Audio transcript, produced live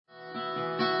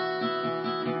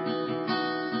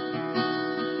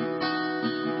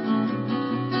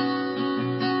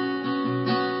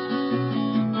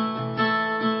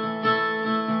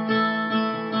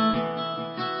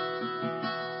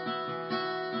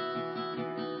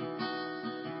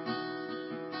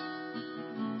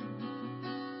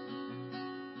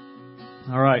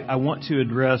All right, I want to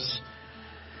address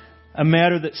a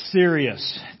matter that's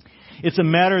serious. It's a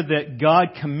matter that God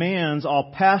commands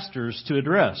all pastors to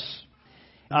address.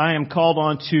 I am called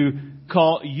on to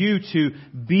call you to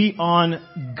be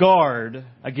on guard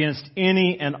against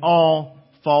any and all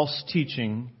false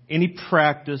teaching, any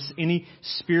practice, any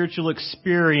spiritual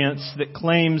experience that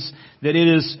claims that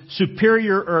it is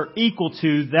superior or equal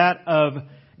to that of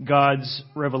God's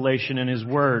revelation in His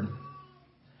Word.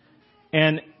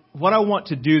 And what I want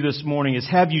to do this morning is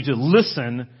have you to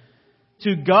listen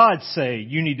to God say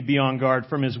you need to be on guard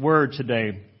from His Word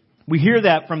today. We hear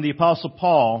that from the Apostle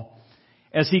Paul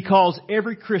as he calls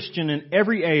every Christian in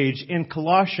every age in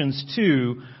Colossians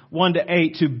 2,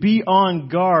 1-8 to be on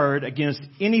guard against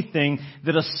anything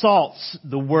that assaults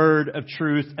the Word of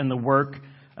truth and the work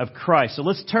of Christ. So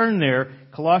let's turn there,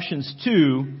 Colossians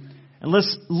 2, and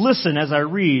let's listen as I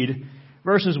read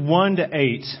verses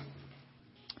 1-8.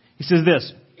 He says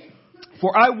this,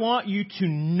 "For I want you to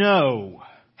know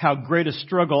how great a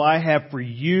struggle I have for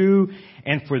you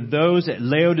and for those at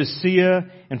Laodicea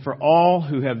and for all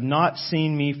who have not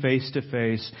seen me face to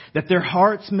face, that their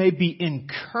hearts may be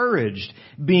encouraged,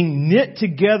 being knit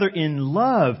together in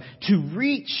love, to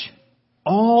reach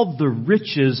all the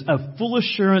riches of full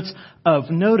assurance of,"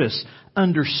 notice,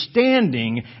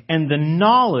 "understanding and the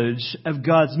knowledge of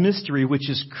God's mystery, which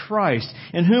is Christ,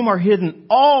 in whom are hidden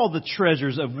all the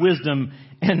treasures of wisdom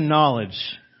and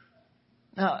knowledge."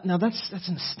 Now that's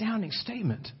an astounding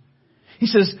statement. He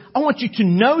says, I want you to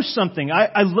know something.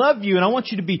 I love you and I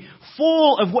want you to be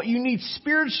full of what you need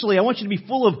spiritually. I want you to be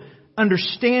full of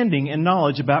understanding and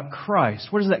knowledge about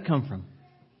Christ. Where does that come from?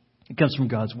 It comes from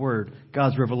God's Word,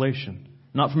 God's revelation.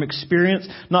 Not from experience,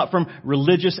 not from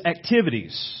religious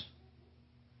activities.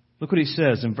 Look what he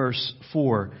says in verse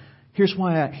 4. Here's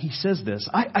why he says this.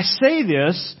 I say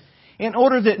this in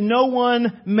order that no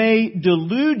one may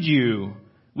delude you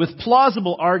with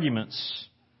plausible arguments.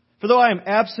 For though I am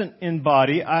absent in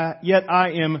body, yet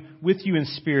I am with you in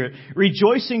spirit,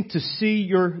 rejoicing to see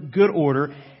your good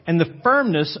order and the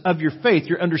firmness of your faith,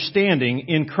 your understanding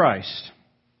in Christ,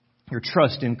 your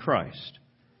trust in Christ.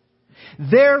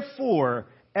 Therefore,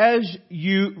 as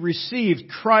you received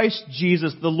Christ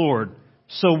Jesus the Lord,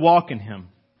 so walk in Him,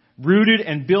 rooted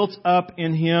and built up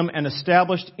in Him and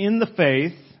established in the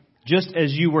faith, just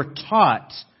as you were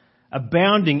taught,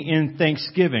 abounding in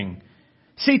thanksgiving.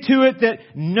 See to it that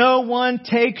no one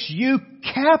takes you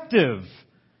captive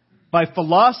by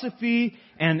philosophy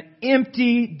and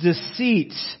empty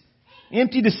deceit.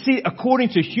 Empty deceit according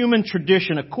to human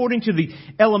tradition, according to the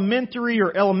elementary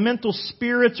or elemental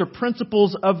spirits or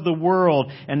principles of the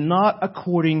world, and not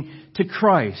according to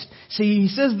Christ. See, he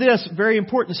says this very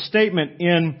important statement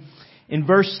in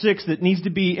verse 6 that needs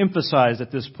to be emphasized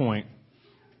at this point.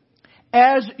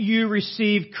 As you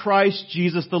received Christ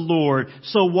Jesus the Lord,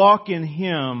 so walk in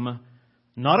Him,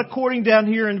 not according down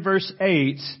here in verse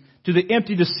 8 to the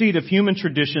empty deceit of human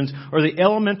traditions or the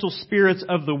elemental spirits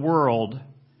of the world,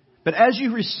 but as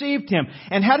you received Him.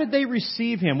 And how did they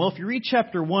receive Him? Well, if you read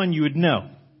chapter 1, you would know.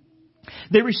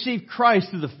 They received Christ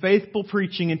through the faithful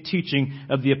preaching and teaching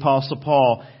of the Apostle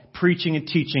Paul, preaching and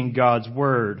teaching God's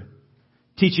Word.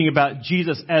 Teaching about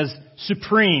Jesus as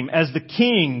supreme, as the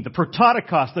King, the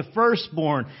prototokos, the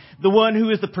firstborn, the one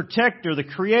who is the protector, the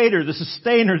creator, the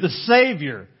sustainer, the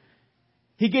Savior.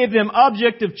 He gave them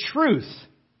objective truth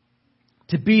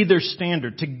to be their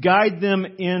standard, to guide them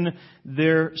in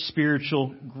their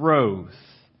spiritual growth.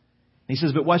 And he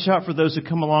says, but watch out for those who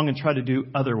come along and try to do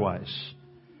otherwise.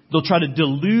 They'll try to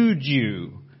delude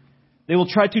you. They will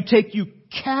try to take you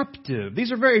captive.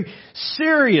 These are very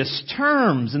serious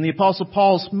terms in the Apostle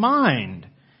Paul's mind.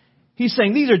 He's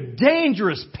saying these are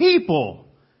dangerous people,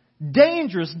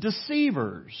 dangerous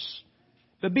deceivers.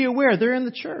 But be aware, they're in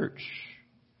the church.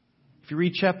 If you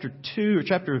read chapter 2 or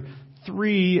chapter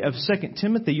 3 of 2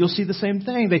 Timothy, you'll see the same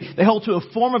thing. They hold to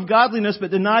a form of godliness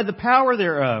but deny the power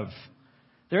thereof.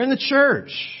 They're in the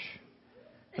church.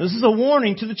 This is a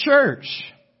warning to the church.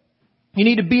 You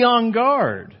need to be on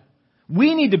guard.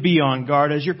 We need to be on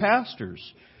guard as your pastors.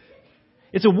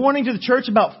 It's a warning to the church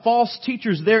about false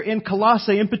teachers there in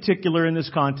Colossae in particular in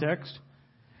this context.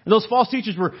 And those false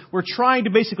teachers were trying to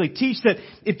basically teach that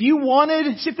if you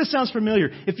wanted, see if this sounds familiar,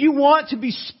 if you want to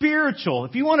be spiritual,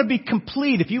 if you want to be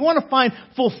complete, if you want to find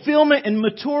fulfillment and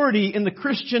maturity in the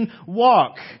Christian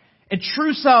walk and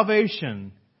true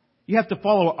salvation, you have to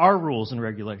follow our rules and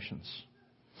regulations.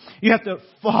 You have to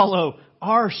follow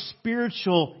our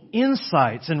spiritual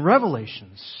insights and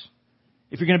revelations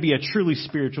if you're going to be a truly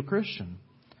spiritual Christian.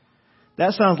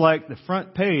 That sounds like the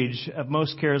front page of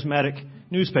most charismatic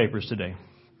newspapers today.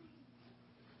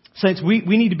 Saints, we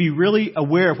need to be really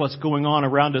aware of what's going on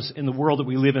around us in the world that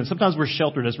we live in. Sometimes we're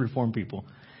sheltered as Reformed people,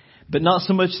 but not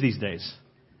so much these days.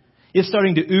 It's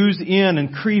starting to ooze in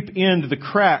and creep into the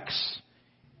cracks.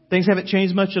 Things haven't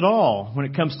changed much at all when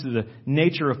it comes to the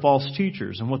nature of false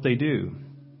teachers and what they do.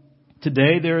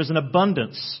 Today, there is an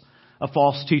abundance of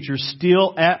false teachers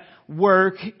still at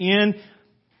work in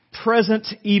present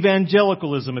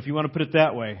evangelicalism, if you want to put it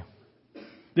that way.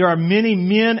 There are many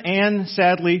men and,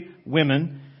 sadly,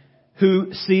 women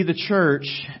who see the church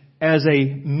as a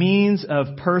means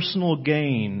of personal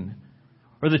gain,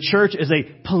 or the church as a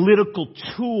political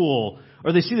tool,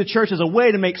 or they see the church as a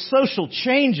way to make social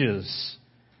changes,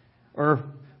 or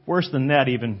worse than that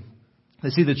even, they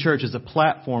see the church as a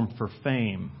platform for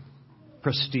fame,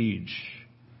 prestige,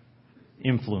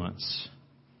 influence.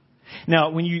 Now,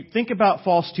 when you think about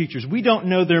false teachers, we don't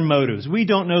know their motives. We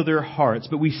don't know their hearts,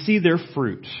 but we see their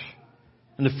fruit.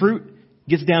 And the fruit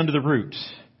gets down to the root.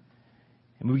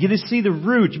 And when we begin to see the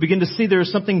root, you begin to see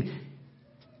there's something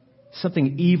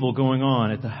evil going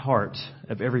on at the heart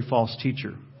of every false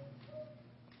teacher.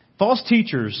 False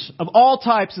teachers of all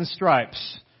types and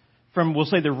stripes, from, we'll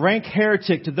say, the rank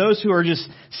heretic to those who are just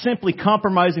simply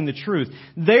compromising the truth,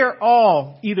 they're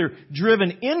all either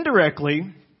driven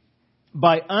indirectly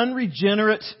by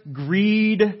unregenerate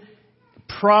greed,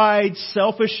 pride,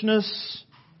 selfishness,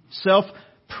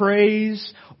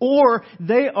 self-praise, or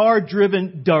they are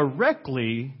driven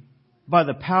directly by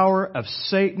the power of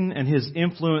Satan and his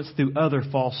influence through other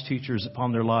false teachers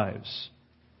upon their lives.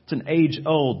 It's an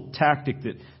age-old tactic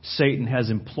that Satan has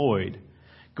employed.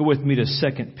 Go with me to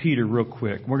 2 Peter real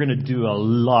quick. We're going to do a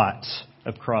lot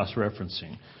of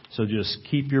cross-referencing. So just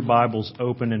keep your Bibles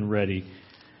open and ready.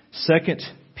 2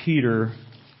 Peter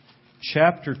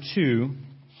chapter 2,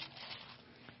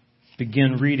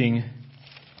 begin reading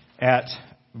at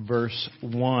verse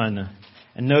 1.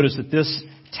 And notice that this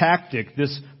tactic,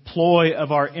 this ploy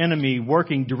of our enemy,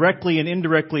 working directly and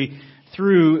indirectly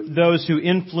through those who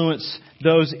influence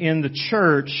those in the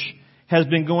church, has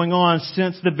been going on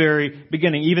since the very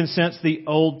beginning, even since the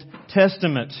Old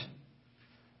Testament.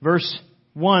 Verse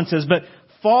 1 says, "But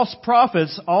false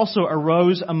prophets also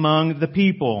arose among the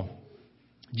people,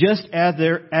 just as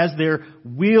there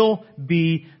will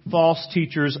be false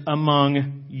teachers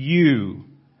among you,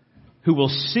 who will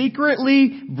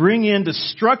secretly bring in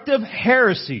destructive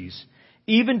heresies,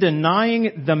 even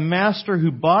denying the master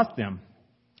who bought them,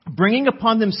 bringing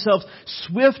upon themselves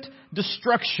swift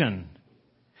destruction."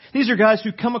 These are guys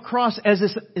who come across as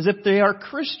if they are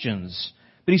Christians.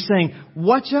 But he's saying,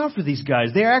 watch out for these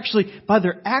guys. They are actually, by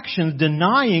their actions,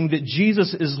 denying that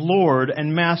Jesus is Lord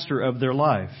and Master of their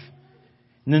life.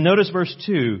 And then notice verse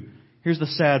 2. Here's the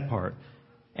sad part.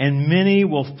 "And many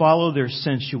will follow their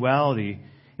sensuality,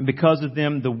 and because of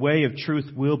them the way of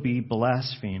truth will be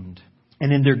blasphemed.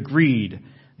 And in their greed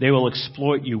they will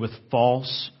exploit you with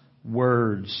false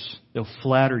words." They'll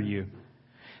flatter you.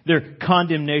 Their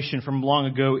condemnation from long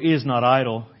ago is not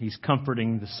idle. He's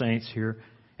comforting the saints here.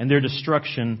 And their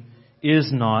destruction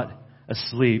is not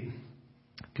asleep.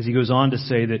 Because he goes on to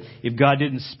say that if God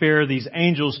didn't spare these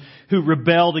angels who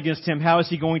rebelled against Him, how is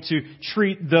He going to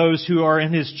treat those who are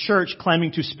in His church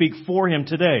claiming to speak for Him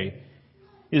today?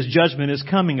 His judgment is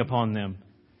coming upon them.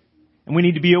 And we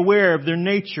need to be aware of their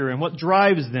nature and what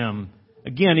drives them.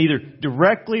 Again, either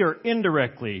directly or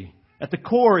indirectly. At the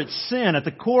core, it's sin. At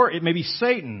the core, it may be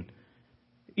Satan.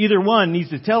 Either one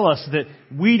needs to tell us that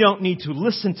we don't need to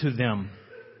listen to them.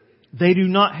 They do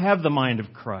not have the mind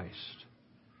of Christ.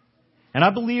 And I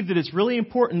believe that it's really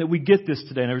important that we get this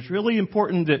today. And it's really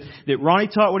important that Ronnie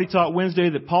taught what he taught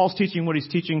Wednesday, that Paul's teaching what he's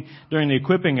teaching during the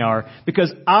equipping hour.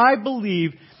 Because I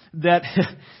believe that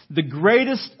the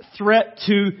greatest threat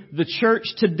to the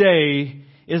church today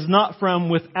is not from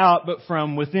without, but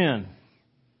from within.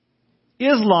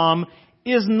 Islam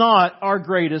is not our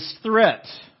greatest threat,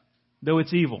 though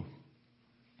it's evil.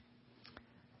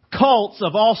 Cults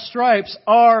of all stripes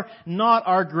are not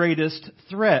our greatest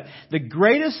threat. The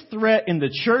greatest threat in the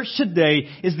church today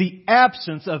is the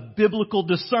absence of biblical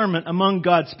discernment among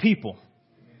God's people.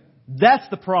 That's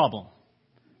the problem.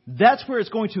 That's where it's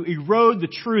going to erode the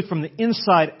truth from the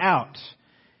inside out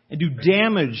and do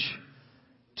damage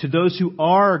to those who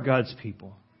are God's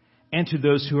people and to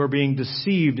those who are being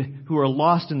deceived, who are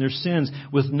lost in their sins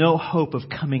with no hope of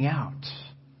coming out.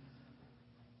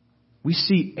 We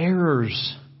see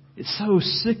errors. It's so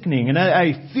sickening. And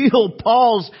I feel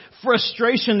Paul's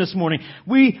frustration this morning.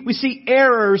 We see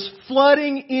errors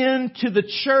flooding into the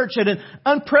church at an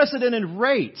unprecedented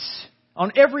rate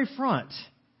on every front.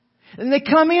 And they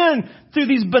come in through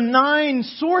these benign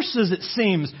sources, it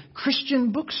seems,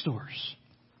 Christian bookstores.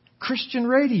 Christian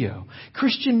radio,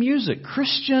 Christian music,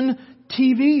 Christian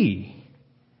TV.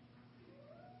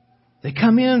 They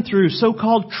come in through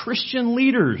so-called Christian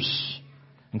leaders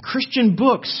and Christian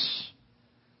books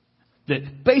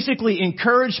that basically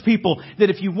encourage people that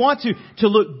if you want to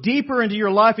look deeper into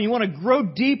your life and you want to grow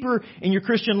deeper in your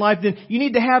Christian life, then you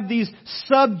need to have these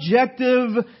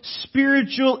subjective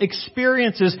spiritual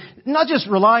experiences. Not just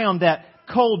rely on that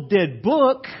cold, dead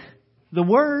book, the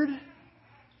Word.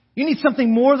 You need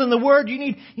something more than the Word. You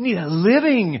need a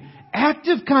living,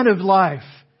 active kind of life.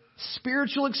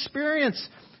 Spiritual experience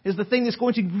is the thing that's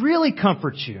going to really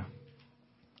comfort you.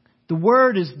 The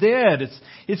Word is dead.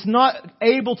 It's not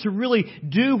able to really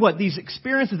do what these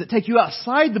experiences that take you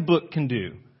outside the book can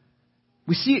do.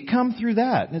 We see it come through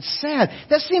that. And it's sad.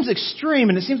 That seems extreme,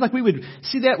 and it seems like we would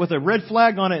see that with a red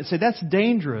flag on it and say, that's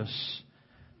dangerous.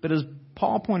 But as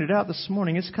Paul pointed out this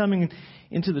morning, it's coming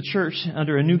into the church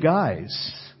under a new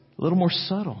guise, a little more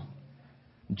subtle.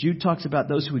 Jude talks about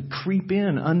those who would creep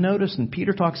in unnoticed, and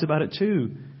Peter talks about it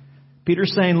too.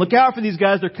 Peter's saying, look out for these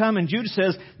guys, they're coming. Jude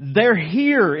says, they're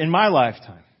here in my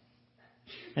lifetime.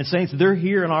 And saints, they're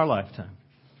here in our lifetime.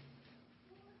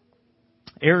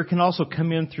 Error can also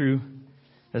come in through,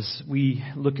 as we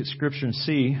look at Scripture and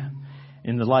see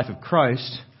in the life of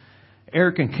Christ,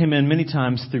 error can come in many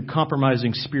times through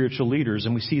compromising spiritual leaders,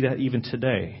 and we see that even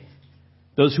today.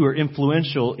 Those who are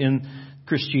influential in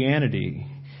Christianity.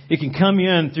 It can come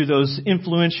in through those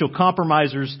influential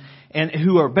compromisers and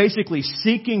who are basically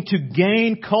seeking to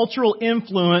gain cultural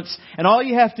influence. And all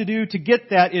you have to do to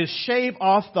get that is shave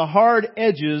off the hard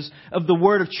edges of the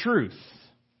word of truth.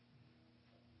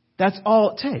 That's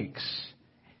all it takes.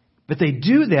 But they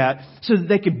do that so that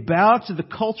they can bow to the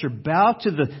culture, bow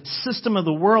to the system of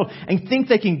the world, and think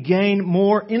they can gain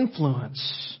more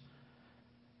influence.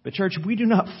 But church, we do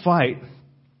not fight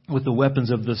with the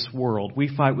weapons of this world.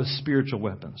 We fight with spiritual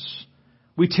weapons.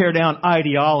 We tear down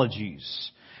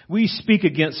ideologies. We speak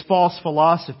against false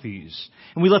philosophies.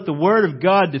 And we let the Word of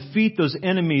God defeat those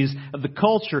enemies of the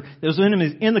culture, those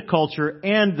enemies in the culture,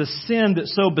 and the sin that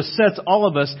so besets all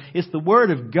of us. It's the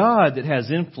Word of God that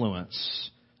has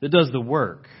influence, that does the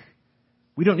work.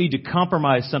 We don't need to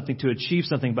compromise something to achieve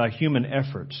something by human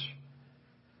effort.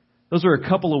 Those are a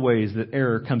couple of ways that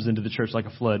error comes into the church like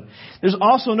a flood. There's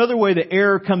also another way that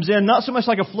error comes in, not so much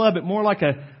like a flood, but more like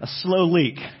a slow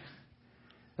leak.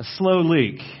 A slow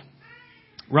leak.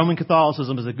 Roman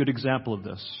Catholicism is a good example of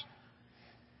this.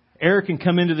 Error can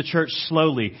come into the church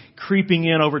slowly, creeping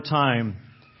in over time.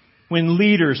 When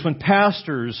leaders, when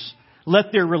pastors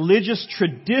let their religious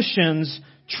traditions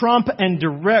trump and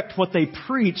direct what they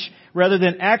preach rather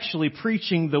than actually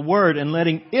preaching the Word and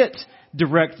letting it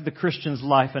direct the Christian's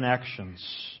life and actions.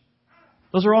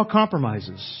 Those are all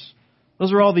compromises.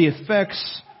 Those are all the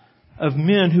effects of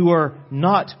men who are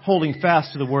not holding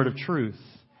fast to the word of truth.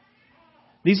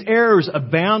 These errors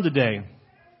abound today.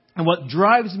 And what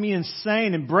drives me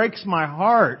insane and breaks my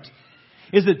heart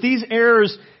is that these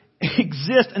errors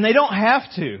exist and they don't have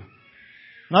to.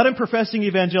 Not in professing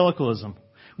evangelicalism.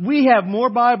 We have more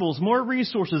Bibles, more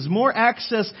resources, more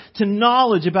access to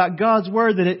knowledge about God's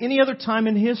Word than at any other time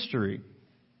in history.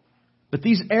 But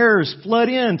these errors flood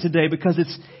in today because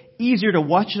it's easier to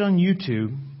watch it on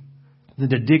YouTube than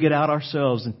to dig it out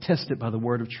ourselves and test it by the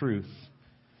Word of truth.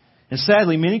 And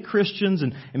sadly, many Christians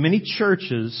and many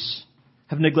churches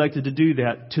have neglected to do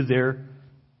that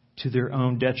to their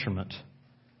own detriment.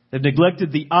 They've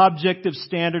neglected the objective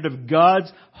standard of God's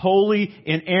holy,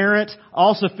 inerrant,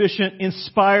 all-sufficient,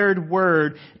 inspired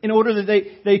Word in order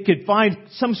that they could find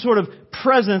some sort of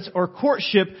presence or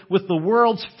courtship with the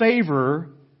world's favor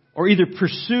or either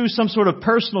pursue some sort of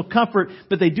personal comfort,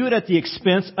 but they do it at the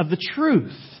expense of the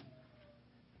truth.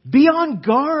 Be on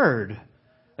guard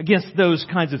against those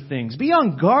kinds of things. Be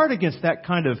on guard against that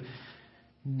kind of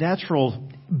natural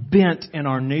bent in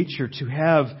our nature to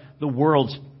have the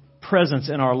world's presence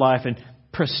in our life and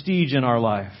prestige in our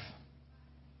life.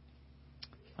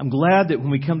 I'm glad that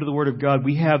when we come to the Word of God,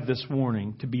 we have this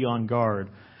warning to be on guard.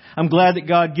 I'm glad that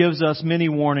God gives us many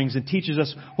warnings and teaches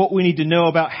us what we need to know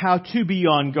about how to be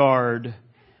on guard.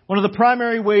 One of the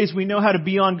primary ways we know how to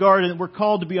be on guard and we're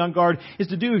called to be on guard is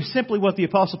to do simply what the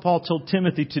Apostle Paul told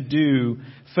Timothy to do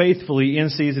faithfully in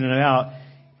season and out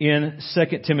in 2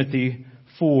 Timothy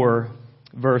 4,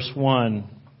 verse 1.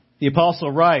 The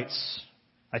Apostle writes,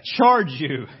 I charge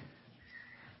you,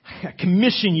 I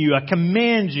commission you, I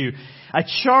command you, I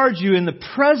charge you in the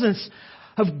presence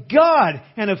of God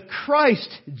and of Christ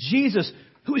Jesus,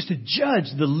 who is to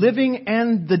judge the living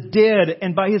and the dead,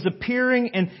 and by His appearing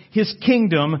in His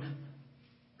kingdom,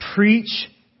 preach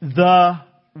the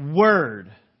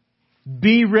Word.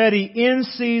 Be ready in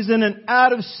season and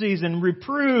out of season.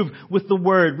 Reprove with the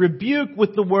Word. Rebuke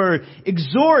with the Word.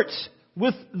 Exhort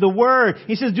with the Word.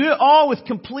 He says, do it all with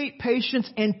complete patience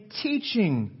and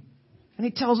teaching. And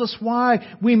He tells us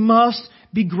why. We must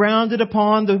be grounded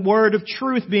upon the Word of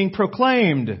truth being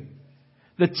proclaimed.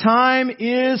 The time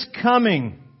is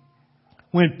coming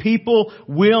when people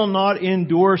will not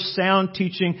endure sound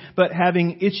teaching, but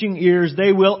having itching ears,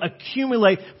 they will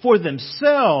accumulate for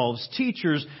themselves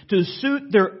teachers to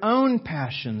suit their own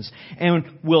passions and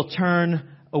will turn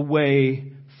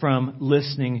away from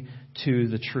listening to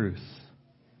the truth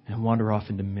and wander off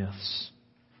into myths.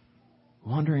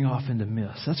 Wandering off into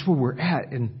myths. That's where we're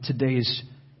at in today's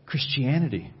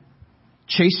Christianity.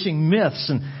 Chasing myths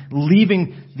and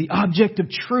leaving the object of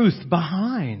truth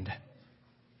behind.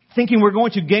 Thinking we're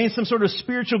going to gain some sort of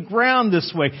spiritual ground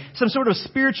this way. Some sort of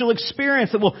spiritual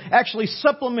experience that will actually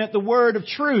supplement the word of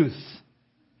truth.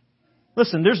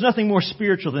 Listen, there's nothing more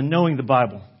spiritual than knowing the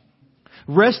Bible.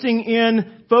 Resting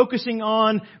in, focusing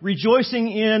on, rejoicing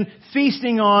in,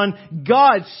 feasting on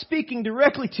God speaking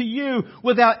directly to you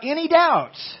without any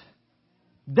doubt.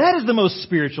 That is the most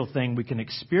spiritual thing we can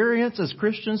experience as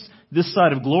Christians this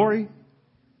side of glory.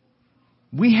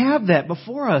 We have that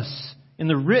before us in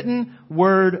the written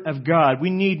Word of God. We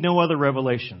need no other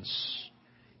revelations.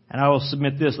 And I will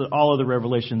submit this, that all other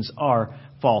revelations are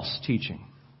false teaching.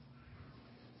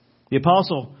 The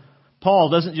Apostle Paul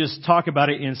doesn't just talk about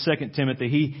it in 2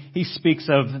 Timothy. He speaks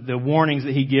of the warnings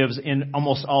that he gives in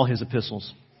almost all his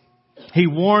epistles. He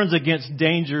warns against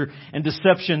danger and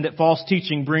deception that false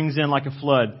teaching brings in like a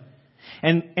flood.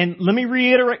 And let me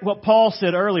reiterate what Paul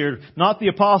said earlier, not the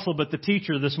apostle, but the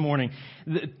teacher this morning.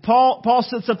 Paul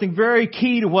said something very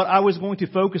key to what I was going to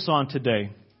focus on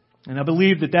today. And I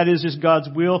believe that is just God's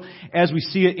will. As we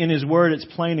see it in His Word, it's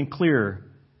plain and clear.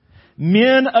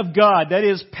 Men of God, that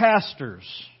is pastors,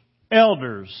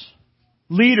 elders,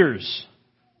 leaders,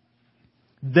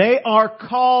 they are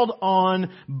called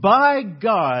on by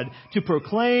God to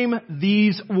proclaim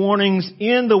these warnings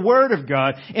in the Word of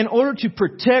God in order to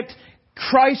protect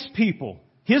Christ's people,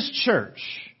 His church.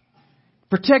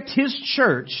 Protect His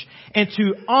church and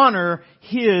to honor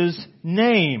His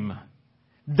name.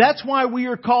 That's why we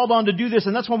are called on to do this,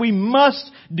 and that's why we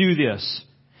must do this.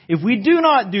 If we do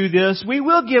not do this, we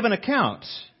will give an account.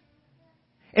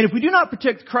 And if we do not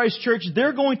protect Christ's church,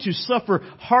 they're going to suffer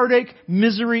heartache,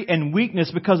 misery, and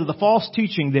weakness because of the false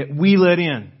teaching that we let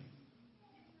in.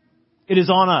 It is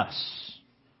on us.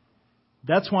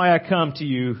 That's why I come to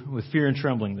you with fear and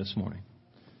trembling this morning.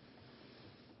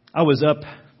 I was up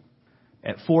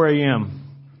at 4 a.m.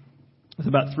 with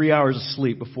about 3 hours of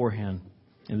sleep beforehand.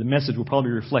 And the message will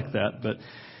probably reflect that. But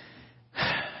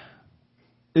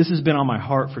this has been on my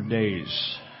heart for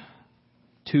days.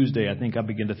 Tuesday, I think I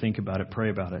began to think about it, pray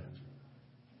about it.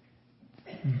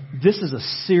 This is a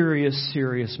serious,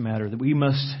 serious matter that we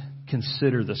must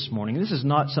consider this morning. This is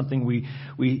not something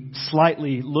we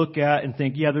slightly look at and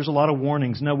think, yeah, there's a lot of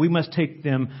warnings. No, we must take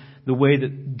them the way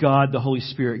that God, the Holy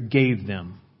Spirit, gave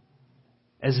them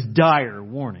as dire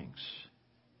warnings.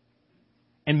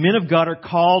 And men of God are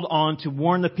called on to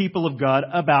warn the people of God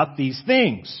about these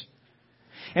things.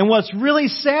 And what's really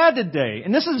sad today,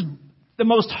 and this is the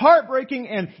most heartbreaking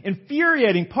and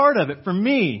infuriating part of it for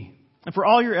me and for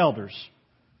all your elders.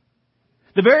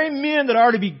 The very men that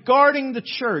are to be guarding the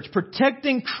church,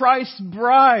 protecting Christ's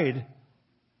bride,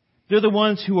 they're the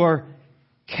ones who are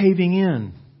caving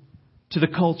in to the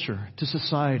culture, to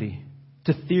society,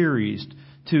 to theories,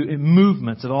 to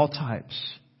movements of all types.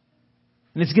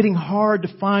 And it's getting hard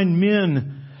to find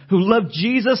men who love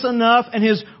Jesus enough and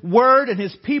His Word and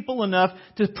His people enough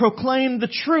to proclaim the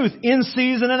truth in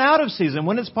season and out of season,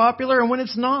 when it's popular and when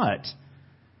it's not.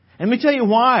 And let me tell you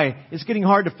why it's getting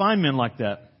hard to find men like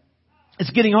that.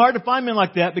 It's getting hard to find men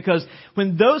like that because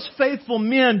when those faithful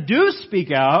men do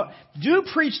speak out, do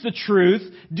preach the truth,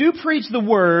 do preach the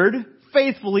Word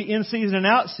faithfully in season and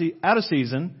out of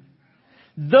season,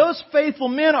 those faithful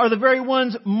men are the very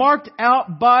ones marked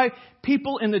out by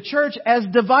people in the church as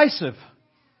divisive.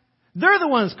 They're the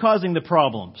ones causing the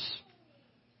problems.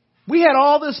 We had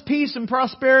all this peace and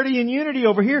prosperity and unity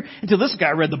over here until this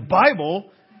guy read the Bible.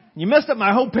 And you messed up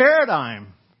my whole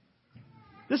paradigm.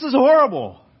 This is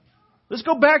horrible. Let's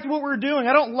go back to what we're doing.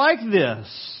 I don't like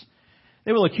this.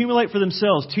 They will accumulate for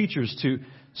themselves teachers to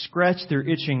scratch their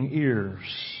itching ears.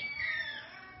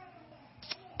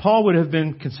 Paul would have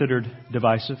been considered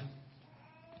divisive.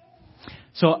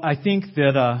 So I think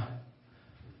that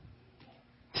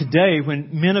today, when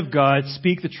men of God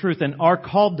speak the truth and are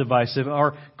called divisive,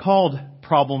 are called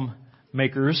problem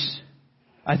makers,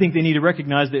 I think they need to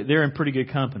recognize that they're in pretty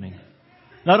good company.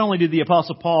 Not only did the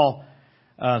Apostle Paul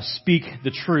speak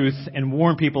the truth and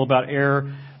warn people about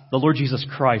error, the Lord Jesus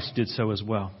Christ did so as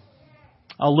well.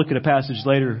 I'll look at a passage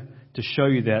later to show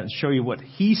you that and show you what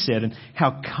He said and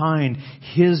how kind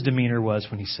His demeanor was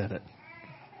when He said it.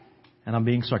 And I'm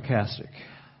being sarcastic.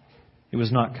 It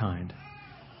was not kind.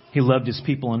 He loved His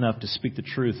people enough to speak the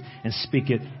truth and speak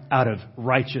it out of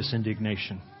righteous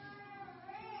indignation.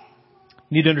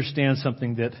 You need to understand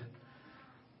something, that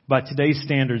by today's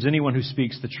standards, anyone who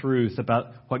speaks the truth about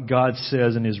what God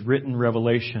says in His written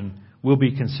revelation will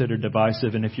be considered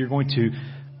divisive. And if you're going to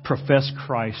profess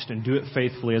Christ and do it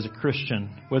faithfully as a Christian,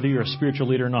 whether you're a spiritual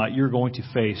leader or not, you're going to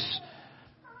face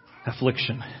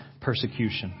affliction,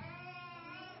 persecution.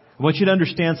 I want you to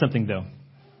understand something, though.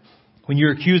 When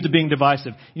you're accused of being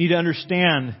divisive, you need to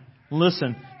understand,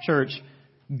 listen, church,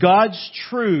 God's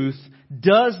truth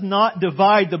does not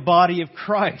divide the body of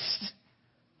Christ.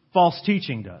 False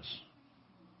teaching does.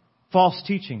 False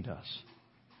teaching does.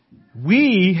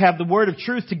 We have the word of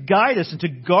truth to guide us and to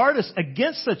guard us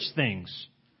against such things.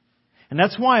 And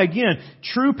that's why, again,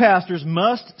 true pastors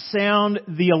must sound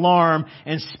the alarm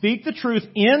and speak the truth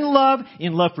in love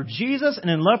for Jesus and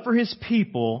in love for His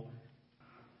people.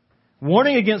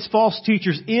 Warning against false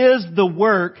teachers is the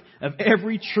work of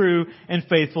every true and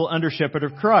faithful under-shepherd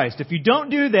of Christ. If you don't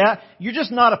do that, you're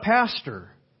just not a pastor.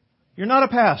 You're not a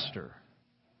pastor.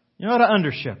 You're not an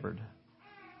under-shepherd.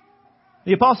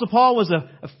 The Apostle Paul was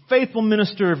a faithful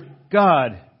minister of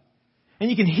God. And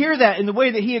you can hear that in the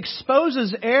way that he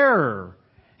exposes error.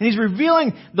 And he's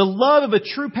revealing the love of a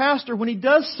true pastor when he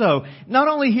does so. Not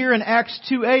only here in Acts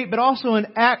 2:8, but also in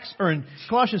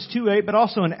Colossians 2:8, but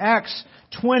also in Acts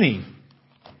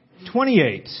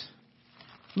 20:28.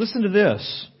 Listen to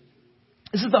this.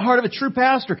 This is the heart of a true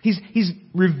pastor. He's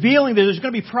revealing that there's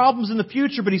going to be problems in the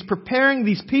future, but he's preparing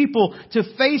these people to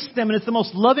face them. And it's the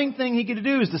most loving thing he could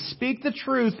do, is to speak the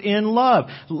truth in love.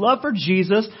 Love for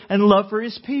Jesus and love for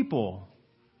His people.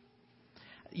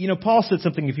 You know, Paul said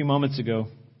something a few moments ago.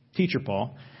 Teacher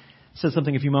Paul said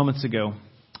something a few moments ago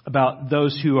about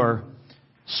those who are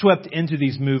swept into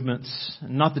these movements,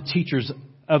 not the teachers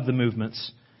of the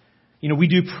movements. You know, we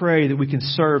do pray that we can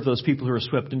serve those people who are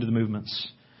swept into the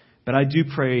movements. But I do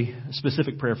pray a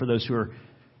specific prayer for those who are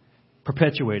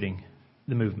perpetuating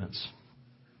the movements.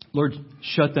 Lord,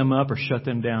 shut them up or shut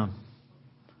them down.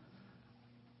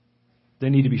 They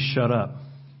need to be shut up.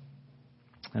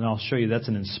 And I'll show you that's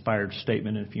an inspired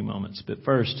statement in a few moments. But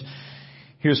first,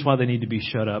 here's why they need to be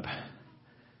shut up.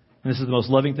 And this is the most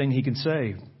loving thing he can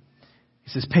say. He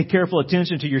says, pay careful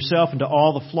attention to yourself and to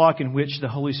all the flock in which the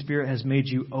Holy Spirit has made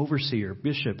you overseer,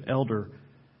 bishop, elder,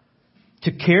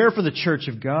 to care for the church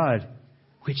of God,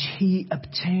 which He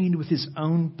obtained with His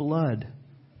own blood.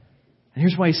 And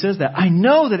here's why he says that. I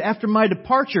know that after my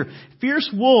departure, fierce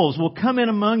wolves will come in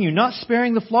among you, not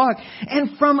sparing the flock.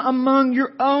 And from among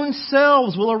your own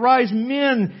selves will arise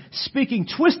men speaking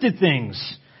twisted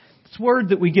things. It's a word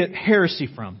that we get heresy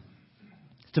from.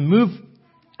 To move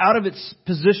out of its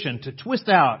position, to twist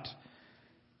out.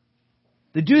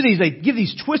 They give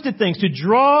these twisted things to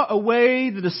draw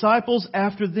away the disciples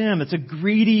after them. It's a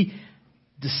greedy,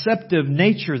 deceptive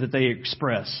nature that they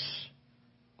express.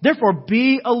 Therefore,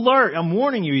 be alert. I'm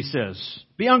warning you, he says.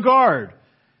 Be on guard.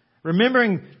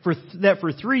 Remembering that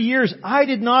for 3 years I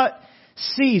did not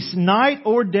cease night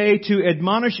or day to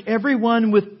admonish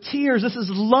everyone with tears. This is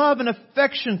love and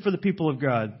affection for the people of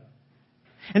God.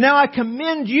 And now I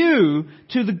commend you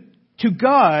to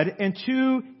God and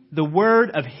to the word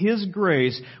of His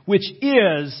grace, which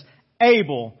is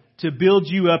able to build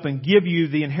you up and give you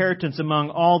the inheritance among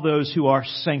all those who are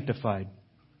sanctified.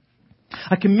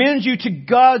 I commend you to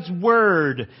God's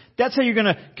word. That's how you're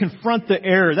going to confront the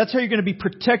error. That's how you're going to be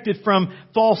protected from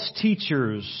false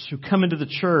teachers who come into the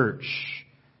church.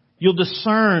 You'll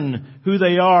discern who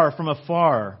they are from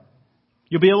afar.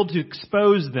 You'll be able to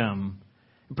expose them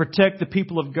and protect the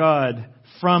people of God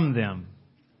from them.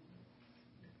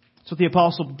 That's what the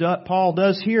Apostle Paul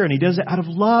does here, and he does it out of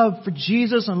love for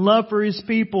Jesus and love for His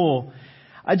people.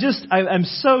 I'm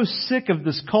so sick of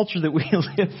this culture that we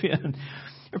live in.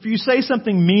 If you say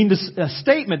something mean, a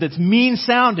statement that's mean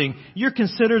sounding, you're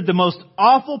considered the most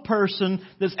awful person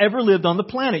that's ever lived on the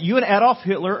planet. You and Adolf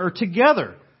Hitler are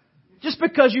together. Just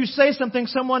because you say something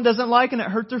someone doesn't like and it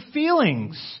hurt their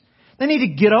feelings. They need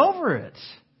to get over it.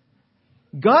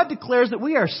 God declares that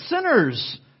we are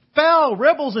sinners, foul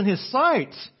rebels in His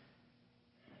sight.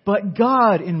 But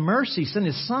God, in mercy, sent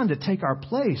His Son to take our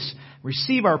place,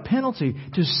 receive our penalty,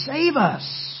 to save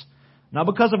us. Not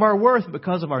because of our worth, but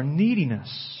because of our neediness.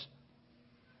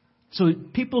 So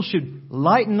people should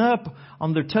lighten up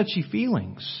on their touchy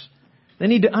feelings. They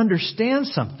need to understand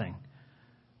something.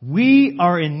 We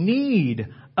are in need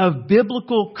of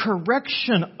biblical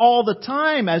correction all the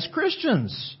time as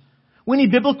Christians. We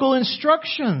need biblical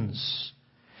instructions.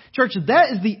 Church,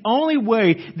 that is the only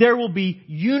way there will be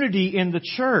unity in the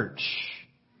church.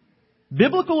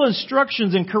 Biblical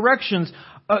instructions and corrections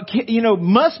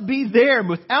must be there.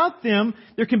 Without them,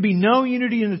 there can be no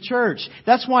unity in the church.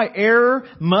 That's why error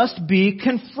must be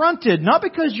confronted. Not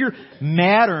because you're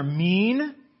mad or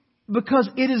mean, because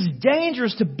it is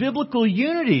dangerous to biblical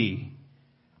unity.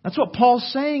 That's what Paul's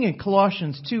saying in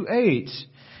Colossians 2:8.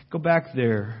 Go back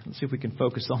there. Let's see if we can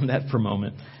focus on that for a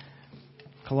moment.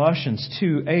 Colossians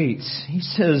 2:8. He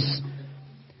says,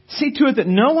 see to it that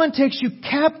no one takes you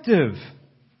captive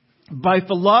by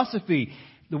philosophy.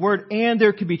 The word "and"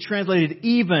 there could be translated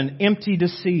even, empty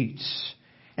deceits.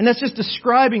 And that's just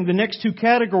describing the next two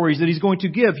categories that he's going to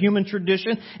give, human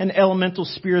tradition and elemental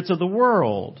spirits of the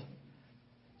world.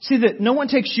 See that no one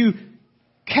takes you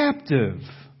captive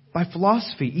by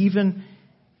philosophy, even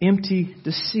empty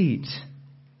deceit.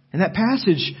 In that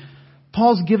passage,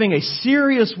 Paul's giving a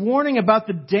serious warning about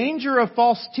the danger of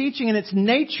false teaching and its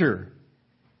nature.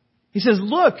 He says,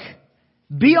 look,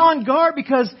 be on guard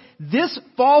because this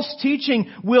false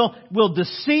teaching will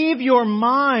deceive your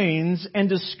minds and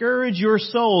discourage your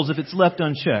souls if it's left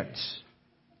unchecked.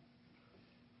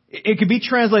 It could be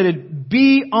translated,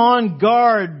 be on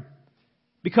guard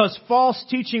because false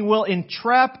teaching will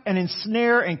entrap and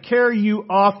ensnare and carry you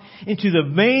off into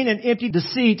the vain and empty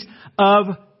deceit of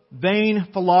vain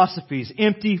philosophies,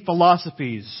 empty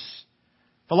philosophies.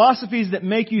 Philosophies that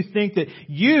make you think that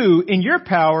you, in your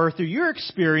power, through your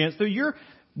experience, through your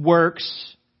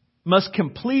works, must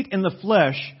complete in the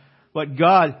flesh what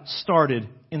God started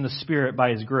in the Spirit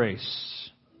by His grace.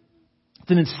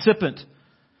 It's an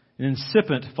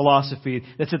insipid philosophy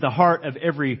that's at the heart of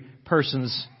every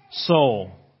person's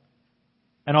soul.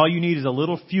 And all you need is a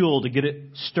little fuel to get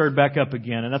it stirred back up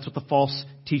again. And that's what the false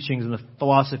teachings and the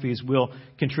philosophies will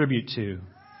contribute to.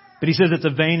 But he says it's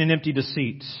a vain and empty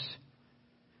deceit.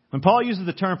 When Paul uses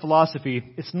the term philosophy,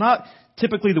 it's not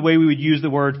typically the way we would use the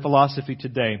word philosophy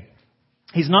today.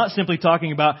 He's not simply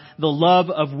talking about the love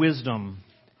of wisdom.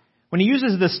 When he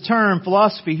uses this term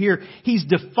philosophy here, he's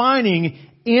defining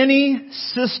any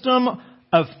system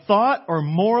of thought or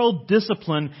moral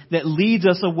discipline that leads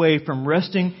us away from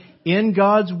resting in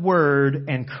God's Word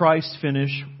and Christ's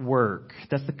finished work.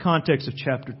 That's the context of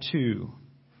chapter 2.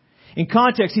 In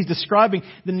context, he's describing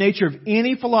the nature of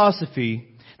any philosophy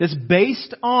that's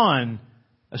based on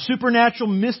a supernatural,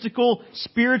 mystical,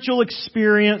 spiritual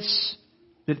experience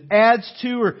that adds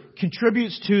to or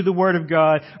contributes to the Word of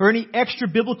God, or any extra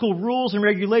biblical rules and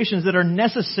regulations that are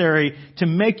necessary to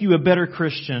make you a better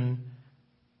Christian,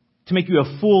 to make you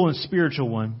a full and spiritual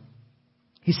one.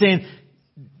 He's saying,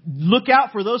 look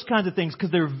out for those kinds of things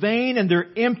because they're vain and they're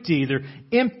empty. They're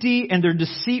empty and they're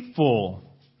deceitful.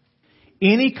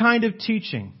 Any kind of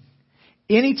teaching,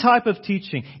 any type of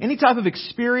teaching, any type of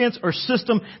experience or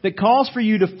system that calls for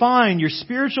you to find your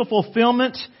spiritual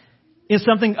fulfillment in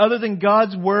something other than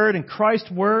God's Word and Christ's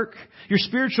work, your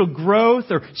spiritual growth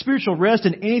or spiritual rest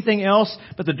in anything else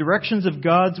but the directions of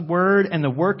God's Word and the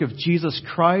work of Jesus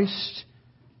Christ,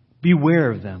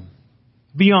 beware of them.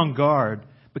 Be on guard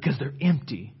because they're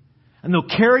empty. And they'll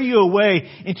carry you away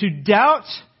into doubt,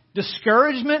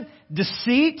 discouragement,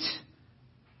 deceit.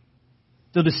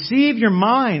 They'll deceive your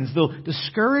minds. They'll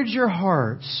discourage your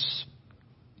hearts.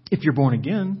 If you're born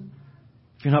again,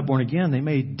 if you're not born again, they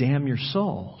may damn your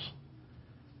souls.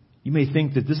 You may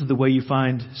think that this is the way you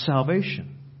find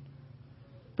salvation.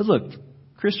 But look,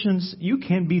 Christians, you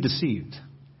can be deceived.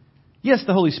 Yes,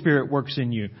 the Holy Spirit works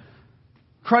in you.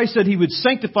 Christ said He would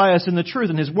sanctify us in the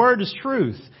truth, and His Word is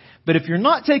truth. But if you're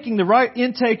not taking the right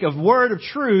intake of Word of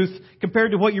truth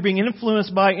compared to what you're being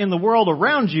influenced by in the world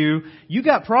around you, you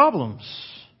got problems.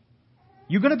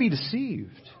 You're going to be deceived.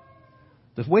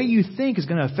 The way you think is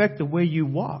going to affect the way you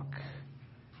walk.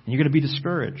 And you're going to be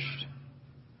discouraged.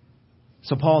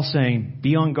 So Paul's saying,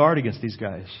 be on guard against these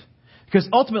guys. Because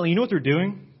ultimately, you know what they're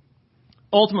doing?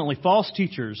 Ultimately, false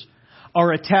teachers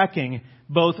are attacking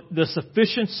both the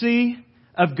sufficiency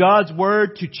of God's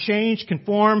Word to change,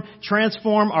 conform,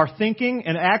 transform our thinking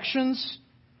and actions.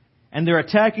 And they're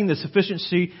attacking the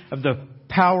sufficiency of the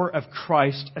power of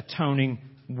Christ's atoning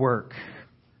work.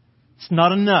 It's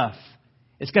not enough.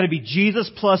 It's got to be Jesus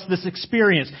plus this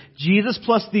experience. Jesus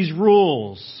plus these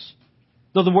rules.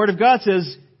 Though the Word of God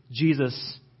says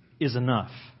Jesus is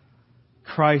enough.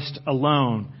 Christ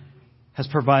alone has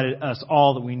provided us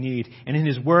all that we need. And in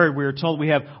His Word, we are told we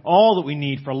have all that we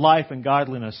need for life and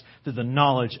godliness through the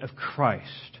knowledge of Christ.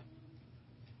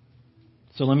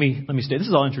 So let me stay. This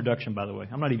is all introduction, by the way.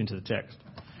 I'm not even to the text.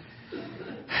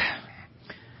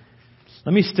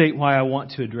 Let me state why I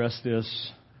want to address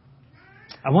this.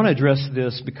 I want to address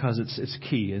this because it's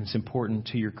key and it's important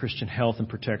to your Christian health and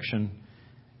protection,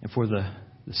 and for the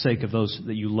sake of those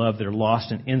that you love that are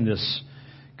lost and in this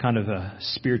kind of a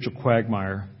spiritual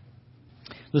quagmire.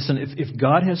 Listen, if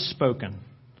God has spoken,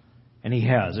 and He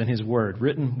has in His Word,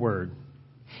 written Word,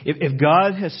 if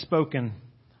God has spoken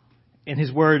in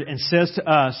His Word and says to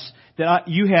us that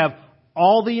you have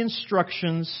all the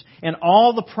instructions and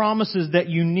all the promises that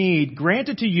you need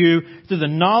granted to you through the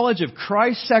knowledge of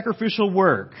Christ's sacrificial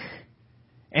work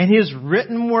and His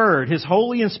written Word, His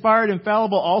holy, inspired,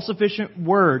 infallible, all-sufficient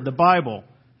Word, the Bible,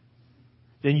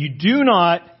 then you do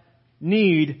not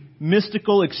need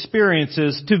mystical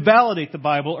experiences to validate the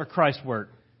Bible or Christ's work.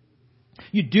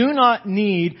 You do not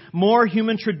need more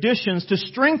human traditions to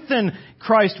strengthen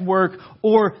Christ's work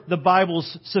or the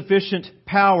Bible's sufficient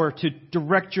power to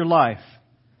direct your life.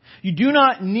 You do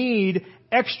not need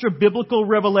extra biblical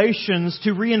revelations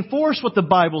to reinforce what the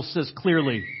Bible says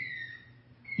clearly.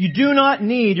 You do not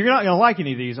need, you're not going to like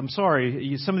any of these, I'm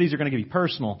sorry, some of these are going to be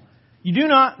personal. You do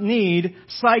not need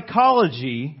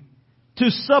psychology to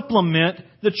supplement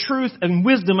the truth and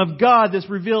wisdom of God that's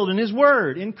revealed in His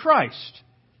Word, in Christ.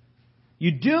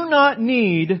 You do not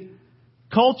need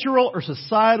cultural or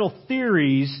societal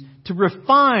theories to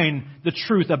refine the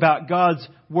truth about God's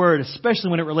Word, especially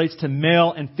when it relates to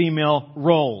male and female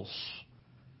roles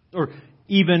or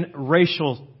even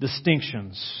racial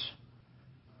distinctions.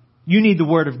 You need the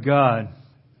Word of God.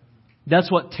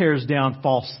 That's what tears down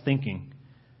false thinking,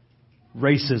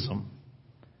 racism,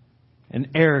 and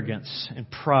arrogance and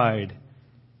pride.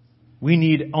 We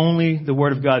need only the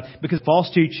Word of God, because false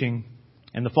teaching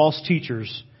and the false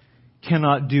teachers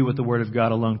cannot do what the Word of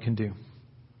God alone can do.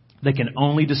 They can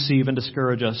only deceive and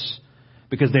discourage us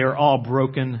because they are all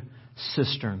broken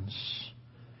cisterns.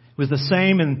 It was the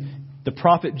same in the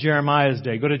prophet Jeremiah's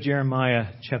day. Go to Jeremiah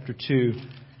chapter 2.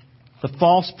 The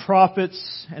false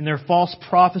prophets and their false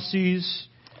prophecies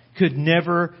could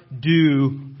never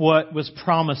do what was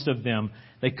promised of them.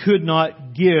 They could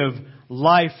not give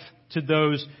life to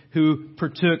those who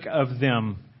partook of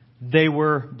them. They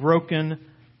were broken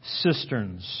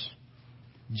cisterns.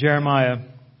 Jeremiah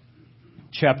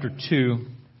chapter 2,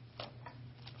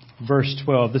 verse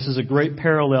 12. This is a great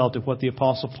parallel to what the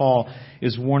Apostle Paul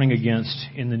is warning against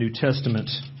in the New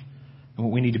Testament and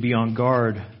what we need to be on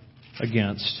guard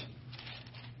against.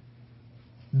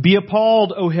 Be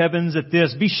appalled, O heavens, at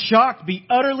this. Be shocked, be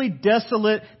utterly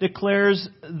desolate, declares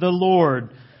the Lord.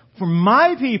 For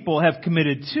my people have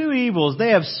committed two evils. They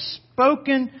have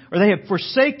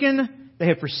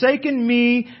forsaken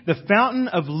me, the fountain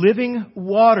of living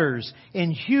waters,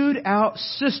 and hewed out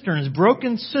cisterns,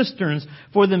 broken cisterns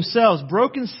for themselves,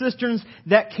 broken cisterns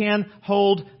that can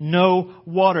hold no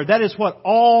water. That is what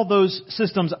all those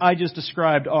systems I just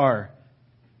described are.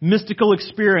 Mystical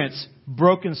experience,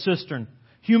 broken cistern.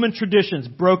 Human traditions,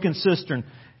 broken cistern.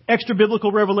 Extra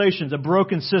biblical revelations, a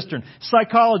broken cistern.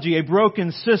 Psychology, a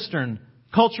broken cistern.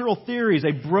 Cultural theories,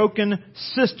 a broken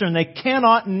cistern. They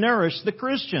cannot nourish the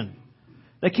Christian.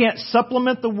 They can't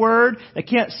supplement the Word. They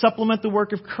can't supplement the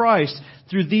work of Christ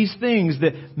through these things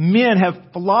that men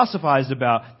have philosophized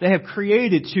about. They have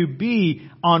created to be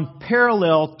on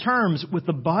parallel terms with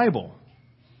the Bible.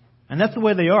 And that's the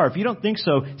way they are. If you don't think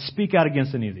so, speak out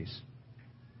against any of these.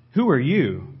 Who are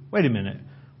you? Wait a minute.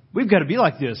 We've got to be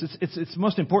like this. It's the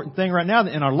most important thing right now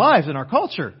in our lives, in our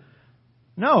culture.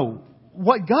 No.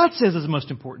 What God says is the most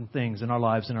important things in our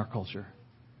lives, in our culture.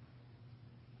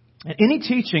 And any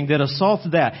teaching that assaults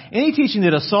that, any teaching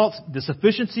that assaults the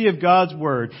sufficiency of God's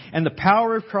Word and the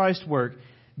power of Christ's work,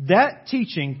 that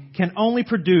teaching can only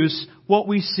produce what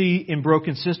we see in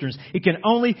broken cisterns. It can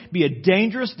only be a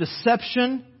dangerous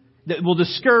deception that will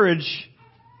discourage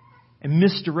and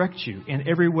misdirect you in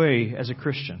every way as a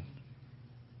Christian.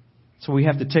 So we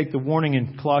have to take the warning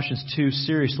in Colossians 2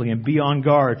 seriously and be on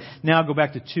guard. Now go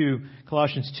back to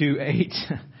Colossians 2:8.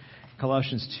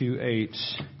 Colossians 2:8.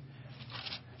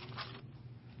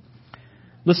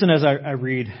 Listen as I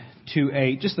read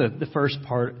 2:8, just the first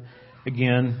part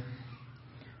again.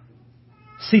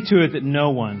 See to it that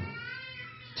no one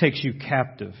takes you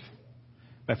captive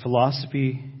by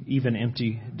philosophy, even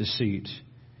empty deceit.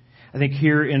 I think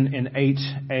here in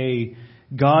 8a,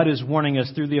 God is warning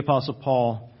us through the Apostle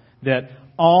Paul that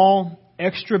all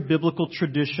extra biblical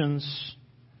traditions,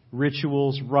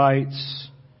 rituals, rites,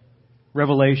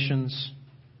 revelations,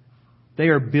 they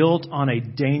are built on a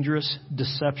dangerous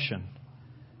deception.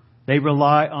 They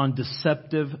rely on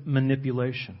deceptive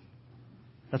manipulation.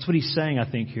 That's what he's saying, I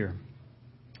think, here.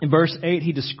 In verse 8,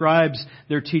 he describes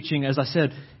their teaching, as I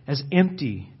said, as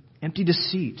empty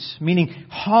deceit, meaning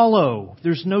hollow.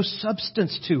 There's no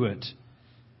substance to it.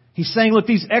 He's saying, look,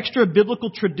 these extra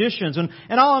biblical traditions, and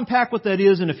I'll unpack what that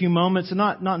is in a few moments, and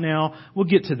not now, we'll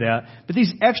get to that. But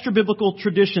these extra biblical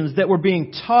traditions that were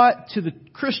being taught to the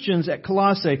Christians at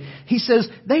Colossae, he says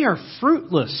they are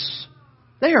fruitless.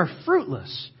 They are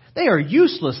fruitless. They are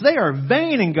useless. They are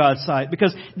vain in God's sight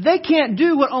because they can't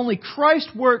do what only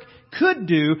Christ's work could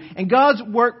do, and God's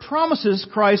work promises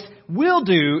Christ will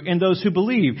do in those who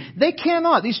believe. They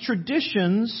cannot. These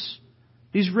traditions,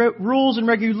 these rules and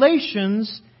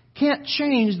regulations can't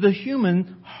change the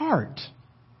human heart.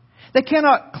 They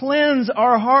cannot cleanse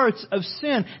our hearts of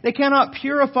sin. They cannot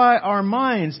purify our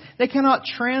minds. They cannot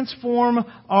transform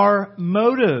our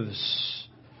motives.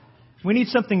 We need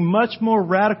something much more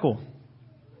radical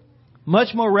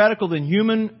than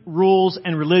human rules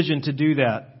and religion to do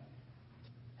that.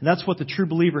 And that's what the true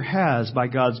believer has by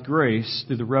God's grace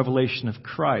through the revelation of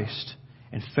Christ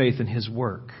and faith in His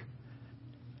work.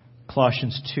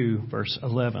 Colossians 2, verse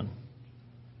 11.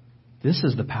 This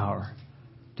is the power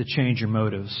to change your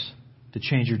motives, to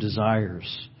change your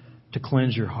desires, to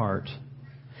cleanse your heart.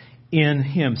 In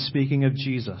Him, speaking of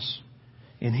Jesus,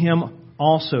 in Him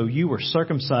also you were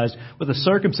circumcised with a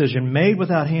circumcision made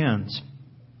without hands,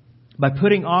 by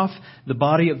putting off the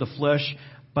body of the flesh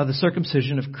by the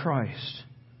circumcision of Christ,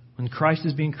 when Christ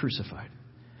is being crucified.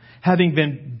 Having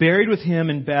been buried with Him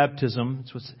in baptism,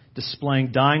 that's what's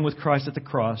displaying dying with Christ at the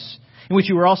cross, in which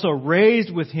you were also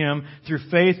raised with Him through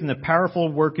faith in the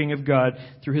powerful working of God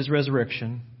through His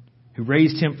resurrection, who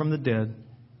raised Him from the dead.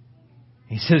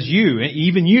 He says,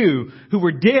 even you, who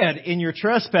were dead in your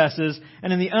trespasses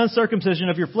and in the uncircumcision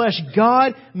of your flesh,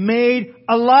 God made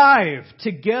alive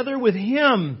together with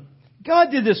Him.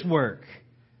 God did this work.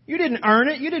 You didn't earn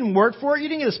it. You didn't work for it. You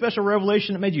didn't get a special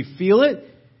revelation that made you feel it.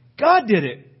 God did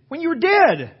it when you were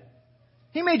dead.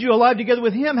 He made you alive together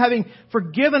with Him, having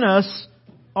forgiven us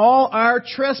all our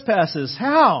trespasses.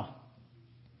 How?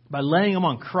 By laying them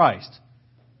on Christ.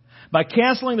 By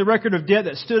canceling the record of debt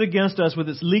that stood against us with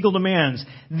its legal demands.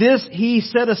 This He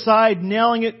set aside,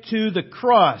 nailing it to the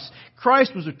cross.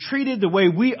 Christ was treated the way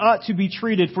we ought to be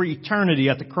treated for eternity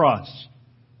at the cross.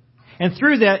 And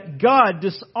through that, God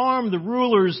disarmed the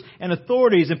rulers and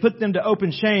authorities and put them to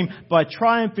open shame by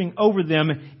triumphing over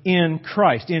them in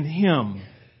Christ, in Him.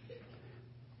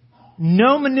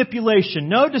 No manipulation,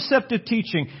 no deceptive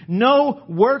teaching, no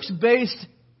works-based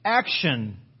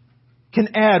action can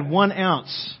add 1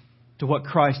 ounce to what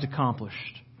Christ accomplished,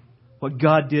 what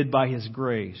God did by His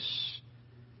grace.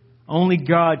 Only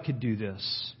God could do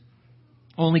this.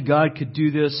 Only God could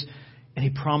do this, and He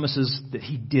promises that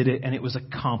He did it, and it was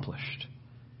accomplished.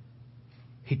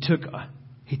 He took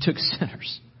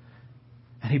sinners,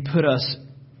 and He put us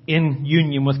in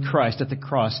union with Christ at the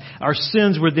cross. Our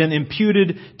sins were then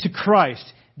imputed to Christ.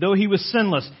 Though He was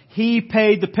sinless, He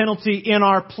paid the penalty in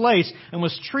our place and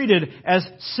was treated as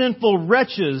sinful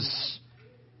wretches.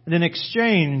 And in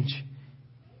exchange,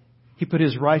 He put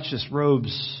His righteous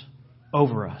robes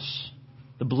over us.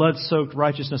 The blood-soaked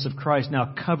righteousness of Christ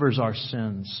now covers our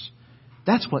sins.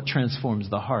 That's what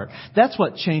transforms the heart. That's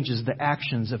what changes the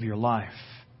actions of your life.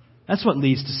 That's what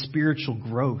leads to spiritual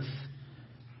growth.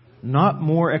 Not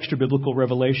more extra-biblical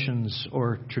revelations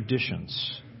or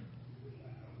traditions.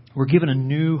 We're given a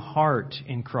new heart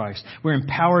in Christ. We're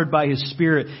empowered by His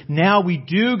Spirit. Now we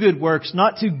do good works,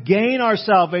 not to gain our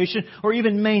salvation or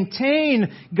even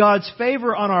maintain God's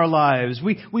favor on our lives.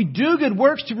 We do good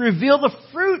works to reveal the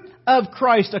fruit of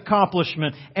Christ's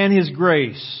accomplishment and His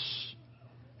grace.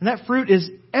 And that fruit is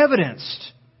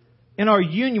evidenced in our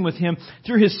union with Him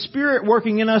through His Spirit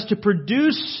working in us to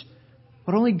produce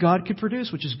what only God could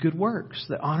produce, which is good works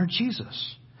that honor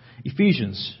Jesus.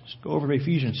 Ephesians. Let's go over to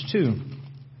Ephesians 2.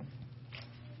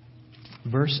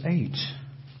 Verse 8.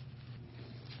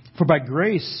 For by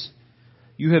grace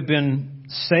you have been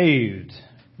saved,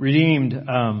 redeemed,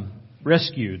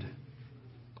 rescued.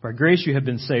 By grace you have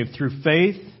been saved through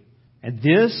faith, and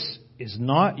this is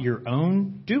not your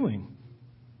own doing.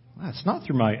 It's not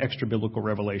through my extra-biblical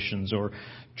revelations or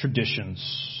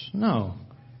traditions. No.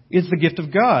 It's the gift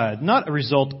of God, not a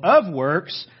result of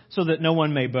works, so that no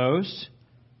one may boast.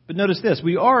 But notice this,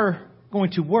 we are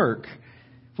going to work.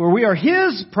 For we are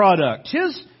His product,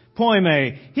 His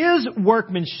poime, His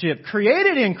workmanship,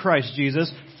 created in Christ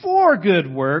Jesus for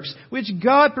good works, which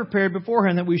God prepared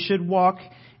beforehand that we should walk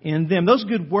in them. Those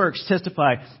good works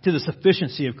testify to the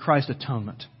sufficiency of Christ's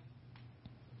atonement.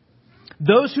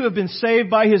 Those who have been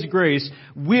saved by His grace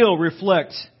will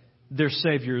reflect their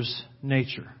Savior's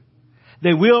nature.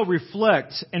 They will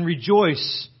reflect and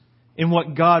rejoice in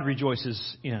what God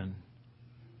rejoices in.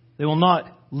 They will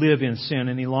not live in sin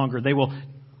any longer. They will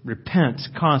repent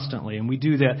constantly, and we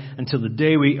do that until the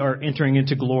day we are entering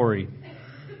into glory.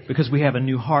 because we have a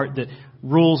new heart that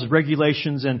rules,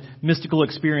 regulations, and mystical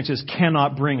experiences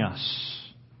cannot bring us.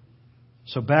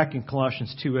 So back in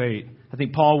Colossians 2:8, I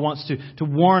think Paul wants to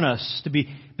warn us to be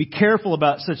careful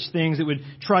about such things that would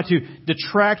try to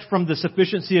detract from the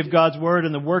sufficiency of God's Word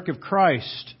and the work of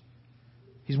Christ.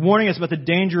 He's warning us about the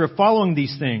danger of following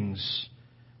these things,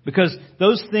 because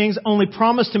those things only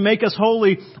promise to make us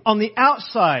holy on the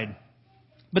outside,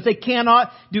 but they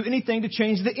cannot do anything to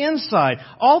change the inside.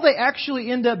 All they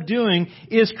actually end up doing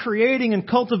is creating and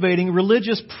cultivating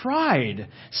religious pride,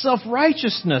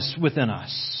 self-righteousness within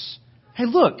us. Hey,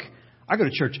 look, I go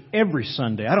to church every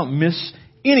Sunday. I don't miss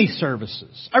any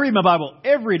services. I read my Bible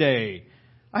every day.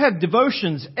 I have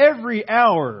devotions every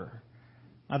hour.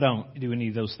 I don't do any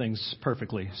of those things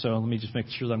perfectly, so let me just make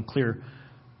sure that I'm clear.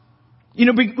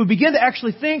 We begin to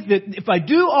actually think that if I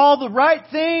do all the right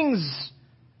things,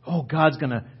 God's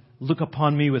going to look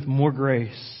upon me with more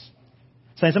grace.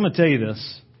 Saints, I'm going to tell you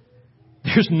this.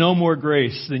 There's no more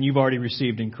grace than you've already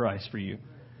received in Christ for you.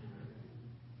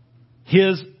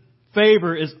 His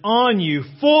favor is on you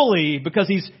fully because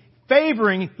He's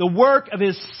favoring the work of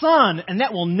His Son, and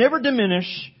that will never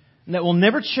diminish, and that will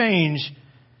never change,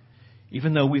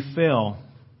 even though we fail.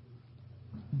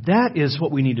 That is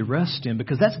what we need to rest in,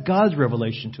 because that's God's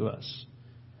revelation to us.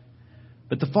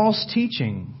 But the false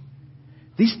teaching,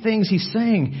 these things He's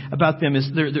saying about them,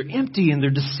 is they're empty and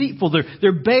they're deceitful,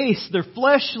 they're base, they're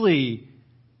fleshly.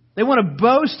 They want to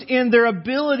boast in their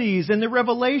abilities and their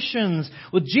revelations.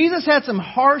 Well, Jesus had some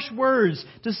harsh words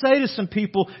to say to some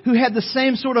people who had the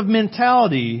same sort of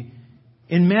mentality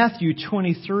in Matthew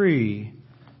 23.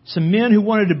 Some men who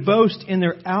wanted to boast in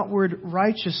their outward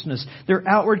righteousness, their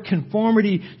outward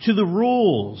conformity to the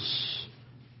rules,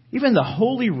 even the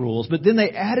holy rules. But then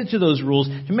they added to those rules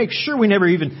to make sure we never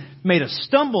even made a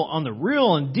stumble on the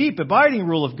real and deep abiding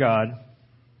rule of God.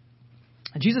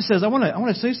 And Jesus says, I want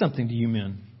to say something to you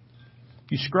men.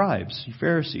 You scribes, you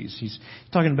Pharisees. He's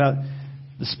talking about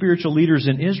the spiritual leaders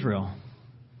in Israel.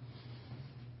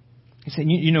 He's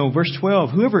saying, verse 12,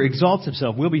 whoever exalts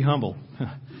himself will be humbled,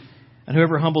 and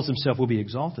whoever humbles himself will be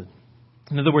exalted.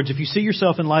 In other words, if you see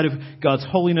yourself in light of God's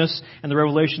holiness and the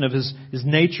revelation of His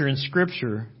nature in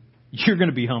Scripture, you're going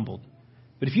to be humbled.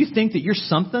 But if you think that you're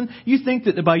something, you think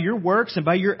that by your works and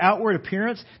by your outward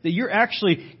appearance, that you're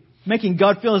actually making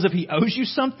God feel as if He owes you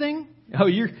something,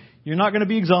 you're not going to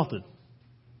be exalted.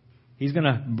 He's going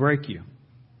to break you.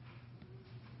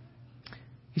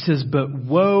 He says, but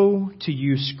woe to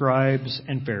you, scribes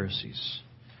and Pharisees.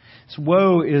 So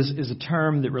woe is a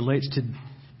term that relates to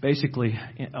basically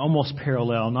almost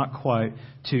parallel, not quite,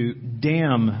 to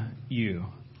damn you.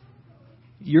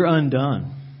 You're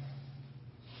undone.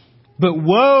 But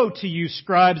woe to you,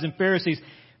 scribes and Pharisees,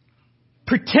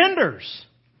 pretenders,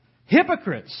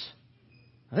 hypocrites.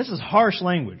 Now, this is harsh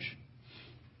language.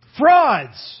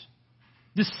 Frauds.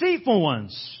 Deceitful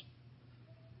ones.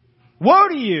 Woe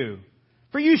to you!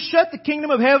 For you shut the kingdom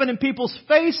of heaven in people's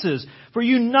faces. For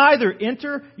you neither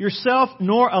enter yourself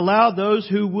nor allow those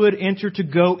who would enter to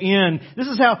go in. This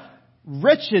is how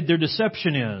wretched their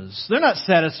deception is. They're not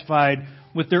satisfied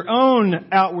with their own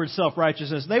outward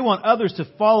self-righteousness. They want others to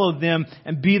follow them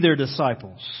and be their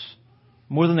disciples,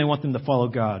 more than they want them to follow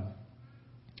God.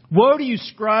 Woe to you,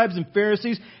 scribes and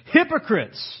Pharisees,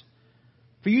 hypocrites!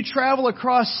 For you travel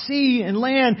across sea and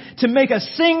land to make a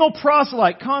single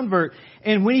proselyte convert.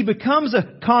 And when he becomes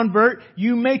a convert,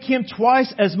 you make him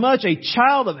twice as much a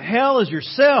child of hell as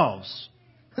yourselves.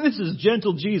 This is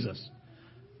gentle Jesus,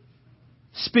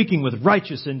 speaking with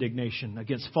righteous indignation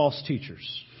against false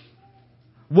teachers.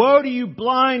 Woe to you,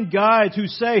 blind guides, who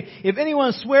say, if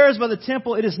anyone swears by the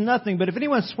temple, it is nothing. But if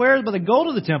anyone swears by the gold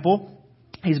of the temple,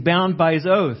 he's bound by his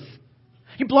oath.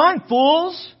 You blind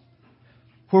fools!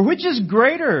 For which is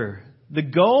greater, the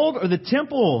gold or the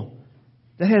temple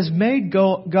that has made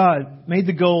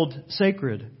the gold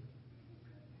sacred?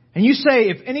 And you say,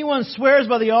 if anyone swears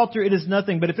by the altar, it is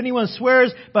nothing. But if anyone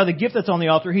swears by the gift that's on the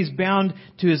altar, he's bound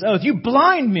to his oath. You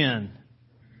blind men!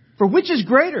 For which is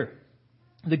greater,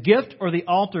 the gift or the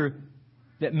altar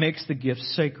that makes the gift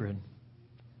sacred?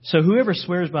 So whoever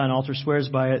swears by an altar swears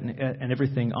by it and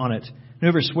everything on it.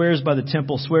 Whoever swears by the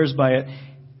temple swears by it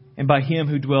and by Him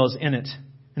who dwells in it.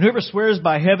 And whoever swears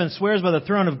by heaven swears by the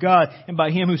throne of God and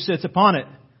by Him who sits upon it.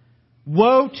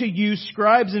 Woe to you,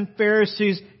 scribes and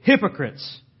Pharisees,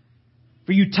 hypocrites!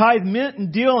 For you tithe mint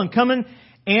and dill and cumin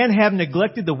and have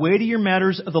neglected the weightier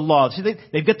matters of the law. See,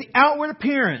 they've got the outward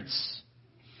appearance,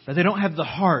 but they don't have the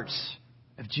heart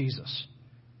of Jesus.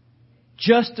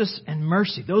 Justice and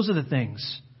mercy, those are the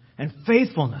things. And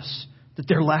faithfulness that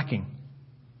they're lacking.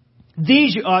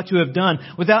 These you ought to have done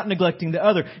without neglecting the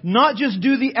other. Not just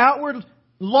do the outward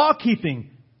law-keeping,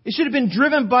 It should have been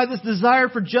driven by this desire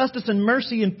for justice and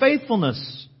mercy and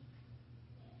faithfulness.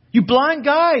 You blind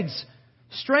guides,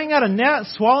 straying out a gnat,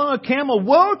 swallowing a camel.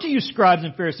 Woe to you, scribes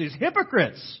and Pharisees,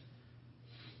 hypocrites!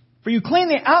 For you clean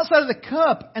the outside of the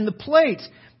cup and the plate,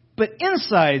 but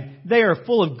inside they are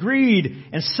full of greed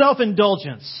and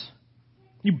self-indulgence.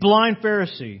 You blind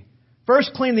Pharisee,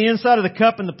 first clean the inside of the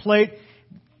cup and the plate,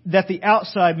 that the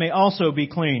outside may also be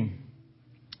clean.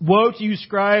 Woe to you,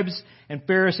 scribes and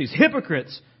Pharisees,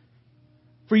 hypocrites!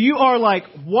 For you are like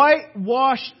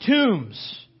whitewashed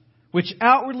tombs, which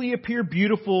outwardly appear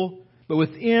beautiful, but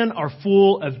within are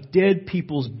full of dead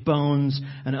people's bones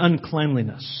and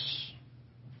uncleanliness.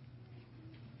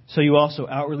 So you also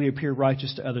outwardly appear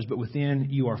righteous to others, but within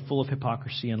you are full of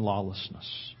hypocrisy and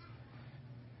lawlessness.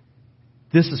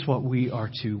 This is what we are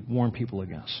to warn people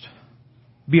against.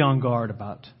 Be on guard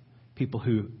about people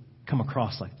who come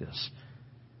across like this.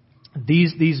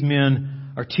 These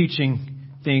men are teaching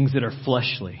things that are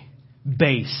fleshly,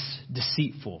 base,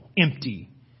 deceitful, empty.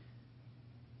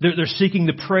 They're seeking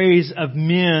the praise of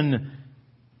men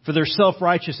for their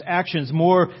self-righteous actions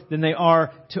more than they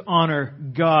are to honor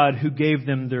God who gave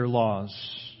them their laws.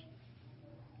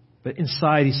 But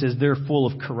inside, he says, they're full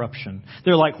of corruption.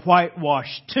 They're like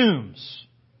whitewashed tombs.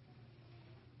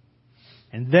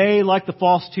 And they, like the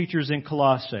false teachers in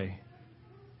Colossae,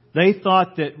 they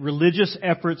thought that religious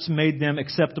efforts made them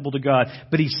acceptable to God.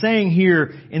 But he's saying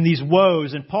here in these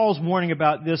woes, and Paul's warning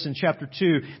about this in chapter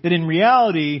 2, that in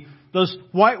reality, those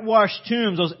whitewashed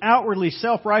tombs, those outwardly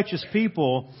self-righteous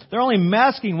people, they're only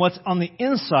masking what's on the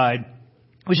inside,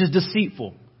 which is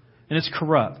deceitful and it's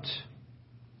corrupt.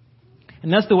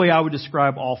 And that's the way I would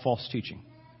describe all false teaching.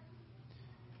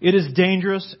 It is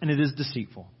dangerous and it is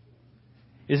deceitful.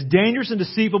 It's dangerous and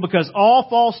deceitful because all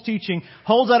false teaching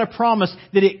holds out a promise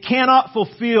that it cannot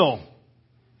fulfill.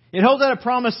 It holds out a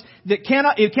promise that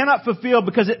it cannot fulfill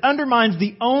because it undermines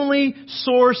the only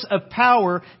source of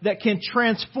power that can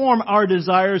transform our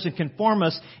desires and conform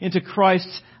us into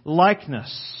Christ's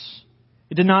likeness.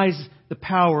 It denies the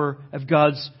power of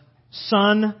God's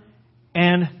Son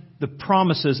and the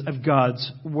promises of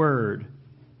God's Word.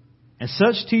 And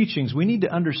such teachings we need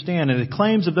to understand, and the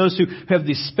claims of those who have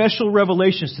these special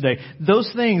revelations today,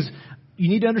 those things you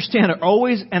need to understand are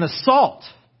always an assault.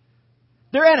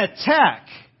 They're an attack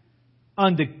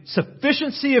on the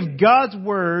sufficiency of God's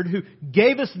Word, who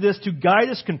gave us this to guide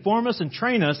us, conform us, and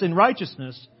train us in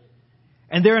righteousness.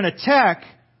 And they're an attack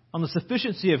on the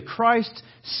sufficiency of Christ's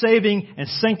saving and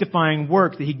sanctifying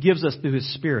work that He gives us through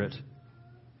His Spirit.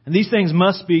 And these things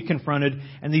must be confronted,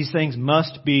 and these things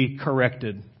must be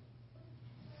corrected.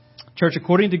 Church,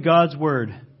 according to God's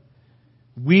Word,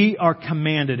 we are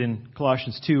commanded in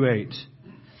Colossians 2:8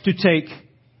 to take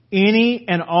any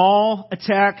and all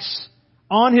attacks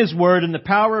on His Word and the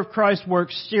power of Christ's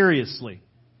work seriously.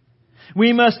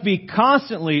 We must be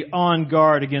constantly on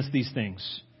guard against these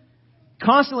things.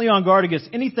 Constantly on guard against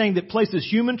anything that places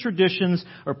human traditions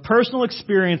or personal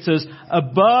experiences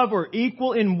above or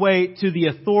equal in weight to the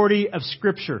authority of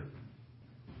Scripture.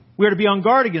 We are to be on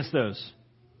guard against those.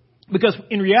 Because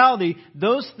in reality,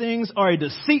 those things are a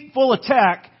deceitful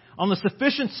attack on the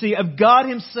sufficiency of God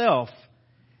Himself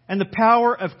and the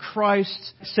power of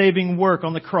Christ's saving work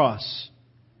on the cross.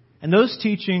 And those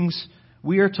teachings,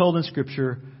 we are told in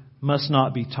Scripture, must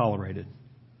not be tolerated.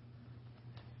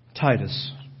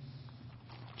 Titus,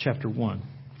 chapter 1.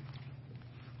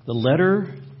 The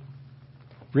letter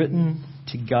written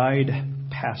to guide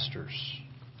pastors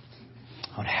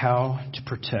on how to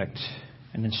protect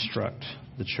and instruct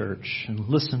the church. And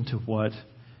listen to what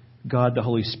God the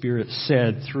Holy Spirit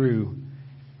said through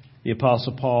the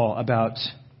Apostle Paul about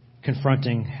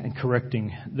confronting and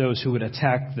correcting those who would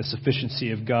attack the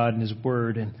sufficiency of God and His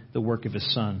Word and the work of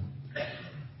His Son.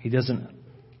 He doesn't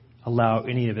allow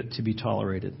any of it to be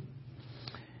tolerated.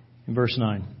 In verse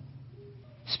 9,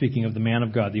 speaking of the man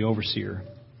of God, the overseer,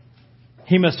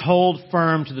 he must hold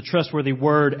firm to the trustworthy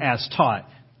word as taught.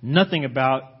 Nothing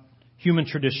about human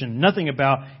tradition, nothing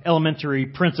about elementary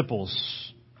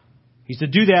principles. He's to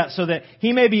do that so that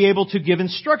he may be able to give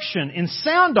instruction in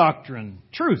sound doctrine,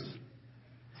 truth,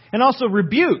 and also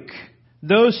rebuke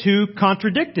those who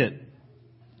contradict it.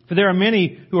 For there are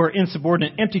many who are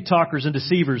insubordinate, empty talkers and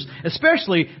deceivers,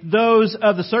 especially those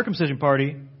of the circumcision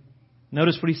party.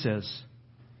 Notice what he says.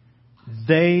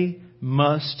 They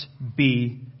must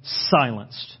be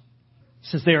silenced,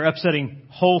 since they are upsetting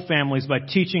whole families by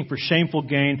teaching for shameful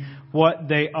gain what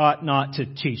they ought not to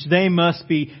teach. They must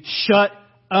be shut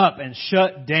up and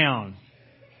shut down,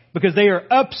 because they are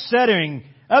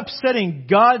upsetting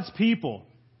God's people.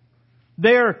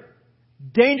 They're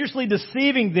dangerously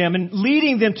deceiving them and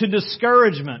leading them to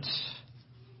discouragement.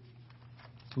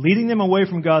 leading them away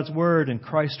from God's Word and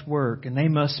Christ's work, and they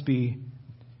must be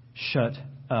shut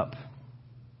up.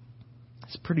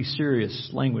 It's pretty serious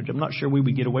language. I'm not sure we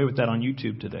would get away with that on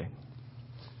YouTube today.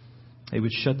 They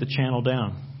would shut the channel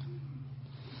down.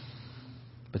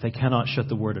 But they cannot shut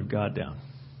the Word of God down.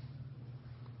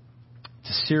 It's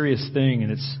a serious thing,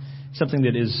 and it's something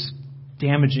that is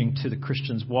damaging to the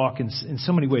Christian's walk in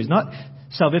so many ways. Not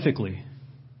salvifically,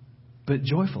 but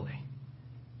joyfully.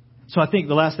 So I think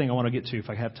the last thing I want to get to, if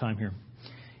I have time here,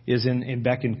 is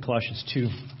back in Colossians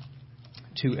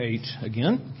 2:8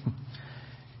 again.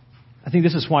 I think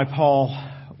this is why Paul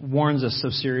warns us so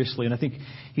seriously. And I think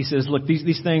he says, look,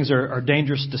 these things are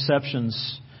dangerous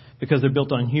deceptions because they're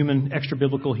built on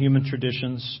extra-biblical human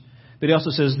traditions. But he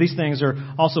also says these things are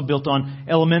also built on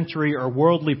elementary or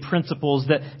worldly principles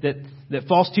that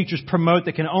false teachers promote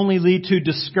that can only lead to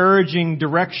discouraging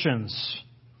directions.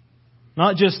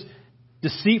 Not just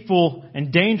deceitful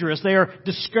and dangerous. They are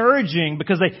discouraging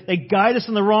because they guide us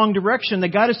in the wrong direction. They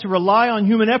guide us to rely on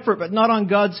human effort, but not on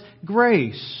God's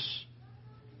grace.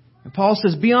 And Paul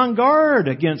says, be on guard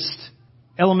against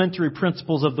elementary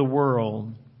principles of the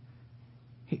world.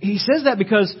 He says that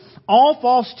because all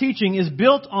false teaching is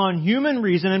built on human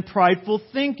reason and prideful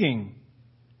thinking.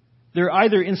 They're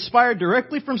either inspired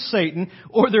directly from Satan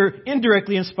or they're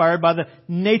indirectly inspired by the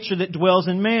nature that dwells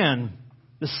in man,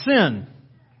 the sin.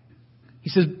 He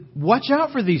says, watch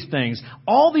out for these things.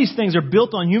 All these things are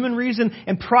built on human reason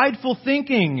and prideful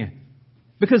thinking.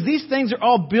 Because these things are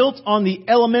all built on the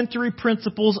elementary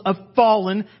principles of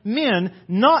fallen men,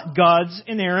 not God's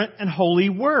inerrant and holy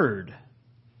Word.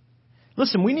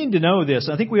 Listen, we need to know this.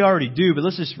 I think we already do, but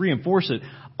let's just reinforce it.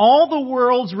 All the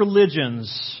world's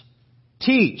religions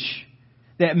teach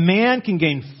that man can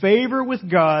gain favor with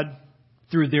God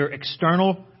through their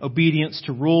external obedience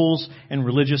to rules and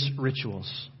religious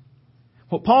rituals.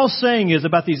 What Paul's saying is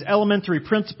about these elementary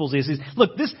principles is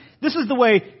look, this is the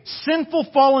way sinful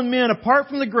fallen men, apart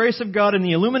from the grace of God and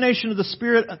the illumination of the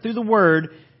Spirit through the Word,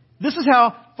 this is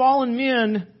how fallen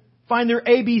men find their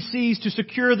ABCs to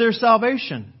secure their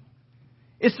salvation.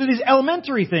 It's through these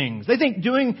elementary things. They think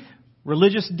doing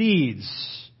religious deeds,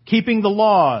 keeping the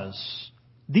laws,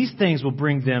 these things will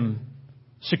bring them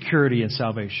security and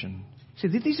salvation. See,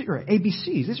 these are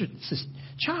ABCs. This is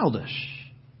childish,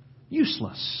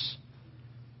 useless.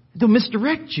 They'll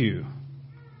misdirect you.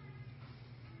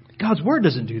 God's Word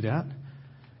doesn't do that.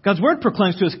 God's Word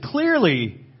proclaims to us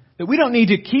clearly that we don't need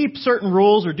to keep certain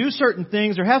rules or do certain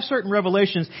things or have certain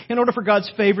revelations in order for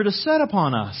God's favor to set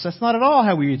upon us. That's not at all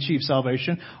how we achieve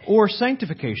salvation or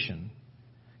sanctification.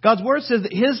 God's Word says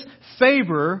that His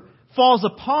favor falls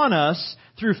upon us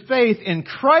through faith in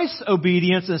Christ's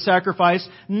obedience and sacrifice,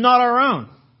 not our own.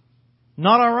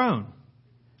 Not our own.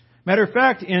 Matter of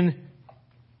fact, in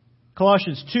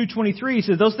Colossians 2:23, he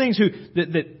says those things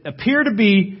that appear to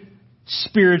be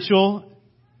spiritual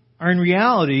are in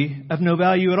reality of no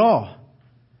value at all.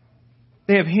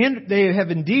 They have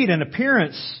indeed an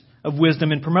appearance of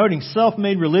wisdom in promoting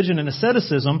self-made religion and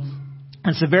asceticism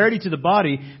and severity to the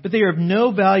body, but they are of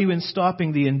no value in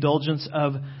stopping the indulgence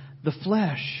of the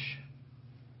flesh.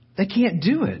 They can't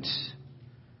do it.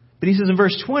 But he says in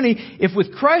verse 20, if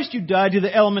with Christ you died to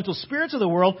the elemental spirits of the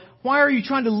world, why are you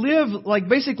trying to live like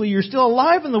basically you're still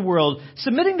alive in the world,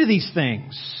 submitting to these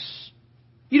things?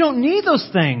 You don't need those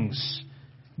things.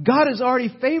 God has already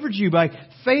favored you by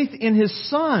faith in His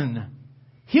Son,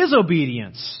 His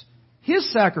obedience,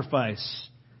 His sacrifice.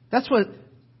 That's what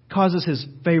causes His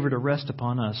favor to rest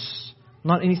upon us,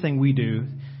 not anything we do.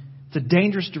 It's a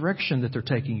dangerous direction that they're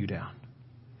taking you down.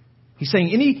 He's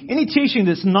saying any teaching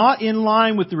that's not in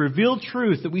line with the revealed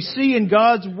truth that we see in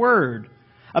God's Word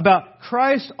about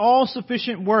Christ's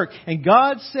all-sufficient work and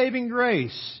God's saving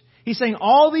grace, he's saying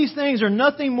all these things are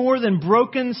nothing more than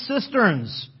broken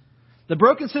cisterns. The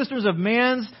broken cisterns of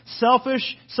man's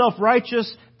selfish,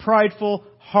 self-righteous, prideful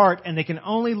heart, and they can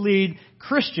only lead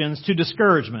Christians to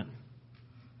discouragement.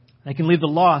 They can lead the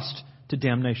lost to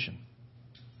damnation.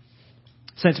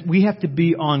 Since we have to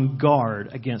be on guard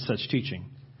against such teaching.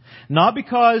 Not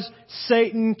because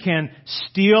Satan can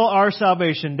steal our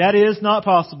salvation. That is not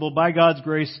possible by God's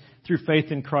grace through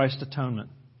faith in Christ's atonement.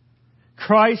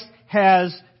 Christ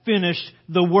has finished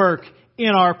the work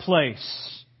in our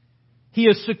place. He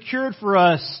has secured for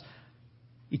us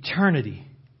eternity.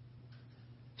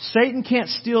 Satan can't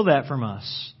steal that from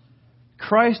us.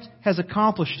 Christ has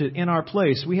accomplished it in our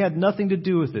place. We had nothing to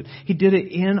do with it. He did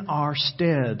it in our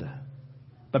stead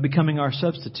by becoming our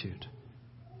substitute.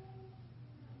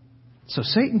 So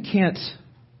Satan can't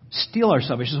steal our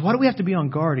salvation. So why do we have to be on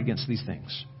guard against these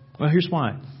things? Well, here's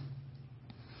why.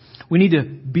 We need to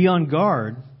be on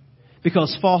guard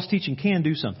because false teaching can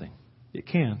do something. It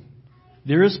can.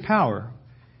 There is power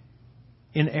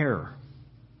in error.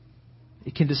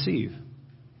 It can deceive.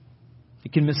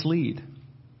 It can mislead.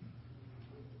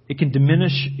 It can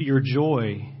diminish your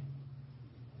joy.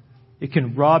 It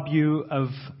can rob you of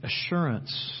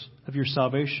assurance of your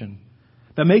salvation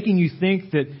by making you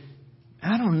think that,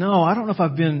 I don't know if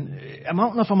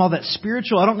I'm all that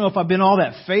spiritual. I don't know if I've been all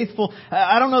that faithful.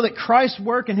 I don't know that Christ's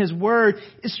work and His Word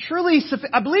is truly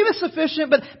sufficient. I believe it's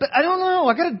sufficient, but I don't know.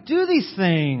 I got to do these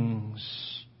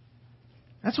things.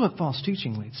 That's what false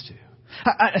teaching leads to.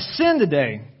 I sinned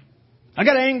today. I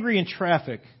got angry in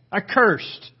traffic. I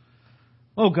cursed.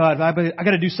 Oh God, I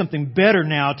got to do something better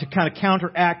now to kind of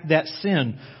counteract that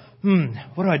sin.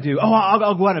 What do? Oh,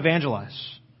 I'll go out and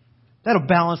evangelize. That'll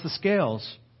balance the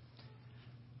scales.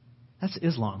 That's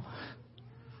Islam.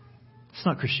 It's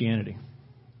not Christianity.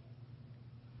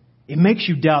 It makes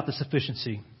you doubt the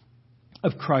sufficiency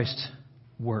of Christ's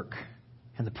work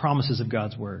and the promises of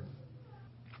God's Word.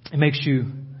 It makes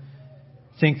you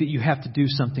think that you have to do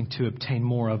something to obtain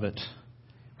more of it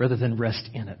rather than rest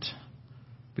in it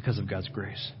because of God's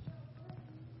grace.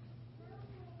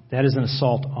 That is an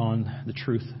assault on the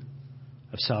truth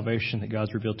of salvation that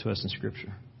God's revealed to us in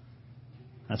Scripture.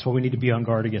 That's why we need to be on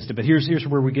guard against it. But here's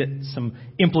where we get some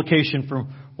implication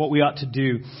from what we ought to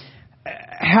do.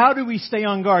 How do we stay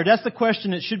on guard? That's the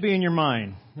question that should be in your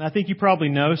mind. And I think you probably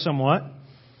know somewhat.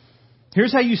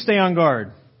 Here's how you stay on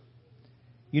guard.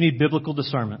 You need biblical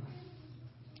discernment.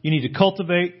 You need to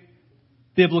cultivate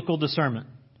biblical discernment.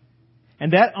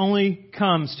 And that only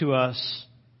comes to us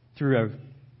through a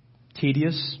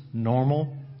tedious,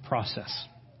 normal process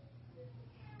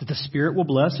that the Spirit will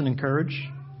bless and encourage.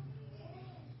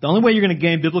 The only way you're going to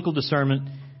gain biblical discernment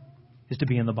is to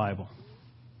be in the Bible.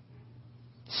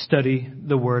 Study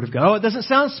the Word of God. Oh, it doesn't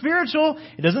sound spiritual.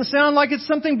 It doesn't sound like it's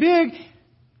something big.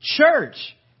 Church,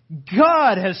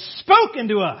 God has spoken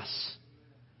to us.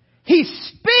 He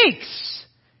speaks.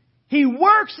 He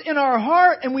works in our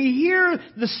heart, and we hear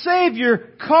the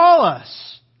Savior call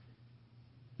us.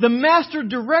 The Master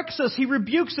directs us. He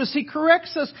rebukes us. He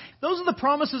corrects us. Those are the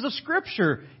promises of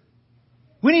Scripture.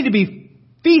 We need to be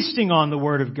feasting on the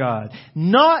Word of God,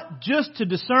 not just to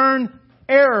discern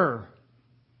error,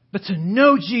 but to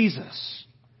know Jesus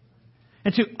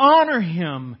and to honor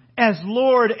Him as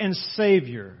Lord and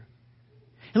Savior.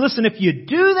 And listen, if you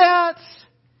do that,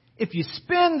 if you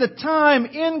spend the time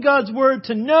in God's Word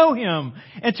to know Him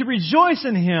and to rejoice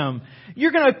in Him,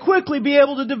 you're going to quickly be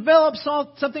able to develop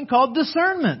something called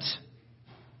discernment.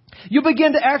 You'll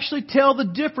begin to actually tell the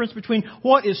difference between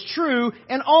what is true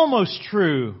and almost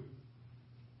true.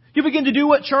 You begin to do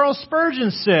what Charles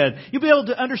Spurgeon said. You'll be able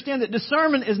to understand that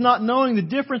discernment is not knowing the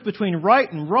difference between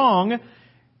right and wrong.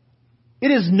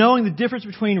 It is knowing the difference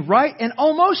between right and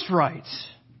almost right.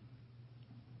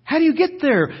 How do you get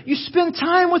there? You spend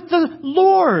time with the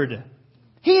Lord.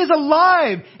 He is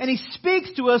alive and He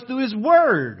speaks to us through His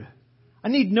Word. I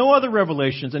need no other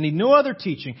revelations. I need no other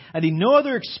teaching. I need no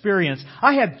other experience.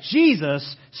 I have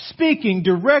Jesus speaking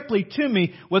directly to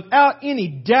me without any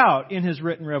doubt in His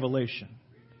written revelation.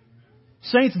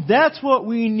 Saints, that's what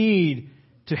we need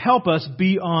to help us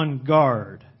be on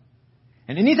guard.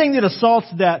 And anything that assaults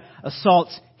that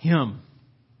assaults Him.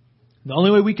 The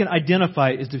only way we can identify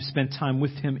it is to spend time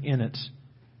with Him in it.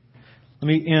 Let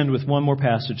me end with one more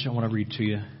passage I want to read to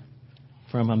you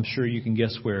from, I'm sure you can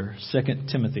guess where, 2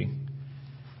 Timothy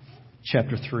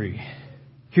chapter 3.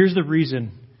 Here's the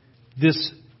reason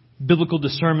this biblical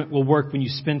discernment will work when you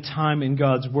spend time in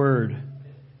God's Word.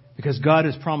 Because God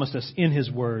has promised us in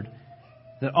His Word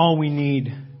that all we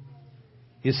need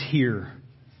is here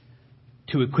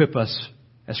to equip us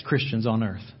as Christians on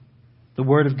earth. The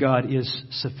Word of God is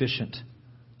sufficient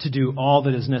to do all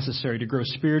that is necessary to grow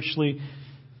spiritually,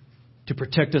 to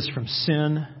protect us from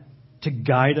sin, to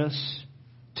guide us,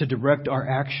 to direct our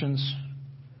actions.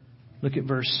 Look at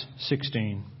verse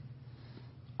 16.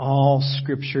 All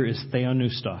Scripture is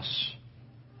theonoustos,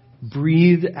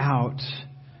 breathed out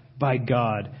by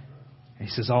God. And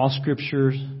he says all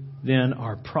Scriptures then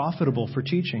are profitable for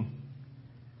teaching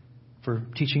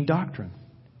doctrine,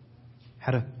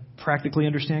 how to practically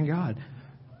understand God.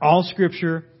 All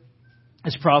Scripture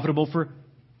is profitable for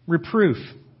reproof,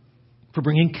 for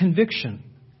bringing conviction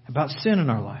about sin in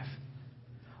our life.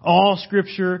 All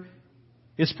Scripture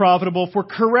is profitable for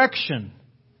correction,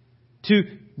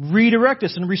 to redirect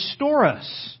us and restore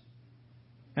us.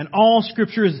 And all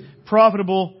Scripture is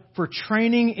profitable for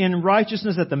training in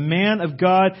righteousness, that the man of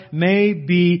God may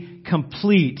be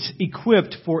complete,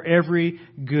 equipped for every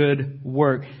good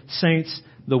work. Saints,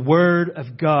 the Word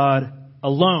of God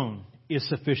alone is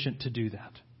sufficient to do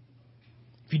that.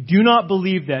 If you do not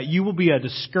believe that, you will be a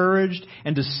discouraged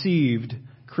and deceived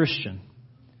Christian.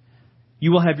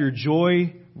 You will have your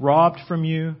joy robbed from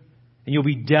you, and you'll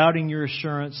be doubting your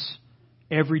assurance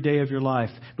every day of your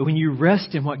life. But when you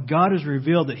rest in what God has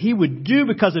revealed that He would do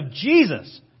because of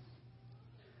Jesus,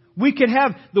 we can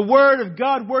have the Word of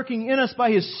God working in us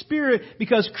by His Spirit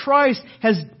because Christ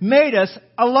has made us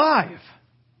alive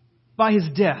by His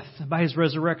death, by His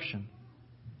resurrection.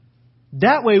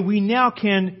 That way we now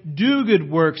can do good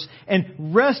works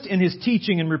and rest in His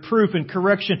teaching and reproof and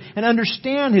correction and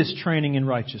understand His training in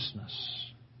righteousness.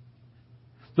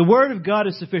 The Word of God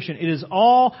is sufficient. It is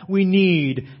all we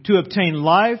need to obtain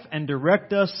life and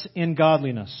direct us in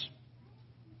godliness.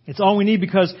 It's all we need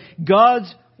because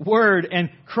God's Word and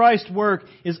Christ's work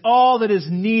is all that is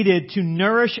needed to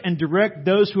nourish and direct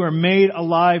those who are made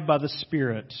alive by the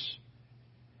Spirit.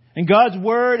 And God's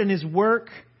Word and His work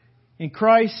in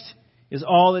Christ is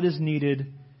all that is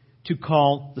needed to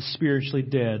call the spiritually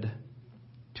dead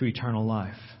to eternal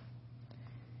life.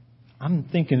 I'm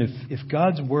thinking if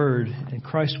God's Word and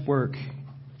Christ's work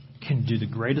can do the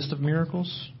greatest of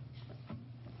miracles,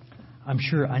 I'm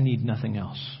sure I need nothing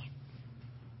else.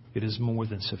 It is more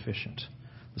than sufficient.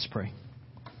 Let's pray.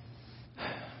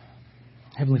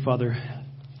 Heavenly Father,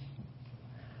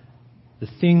 the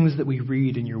things that we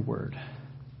read in your Word,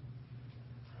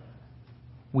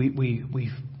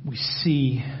 we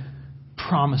see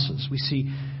promises, we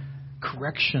see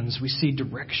corrections, we see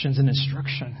directions and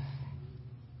instruction.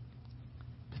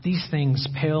 But these things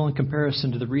pale in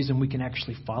comparison to the reason we can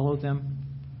actually follow them,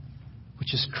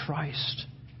 which is Christ,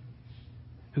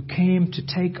 who came to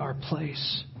take our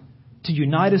place, to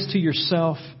unite us to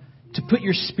yourself, to put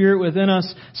your Spirit within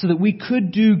us so that we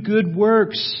could do good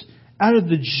works out of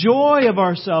the joy of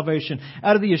our salvation,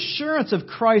 out of the assurance of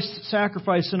Christ's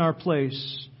sacrifice in our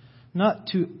place, not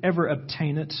to ever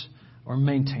obtain it or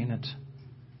maintain it.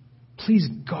 Please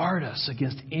guard us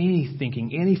against any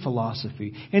thinking, any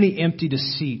philosophy, any empty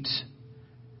deceit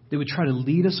that would try to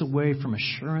lead us away from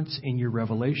assurance in your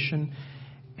revelation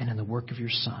and in the work of your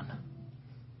Son.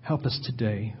 Help us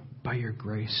today, by your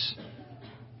grace,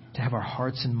 to have our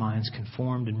hearts and minds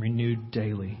conformed and renewed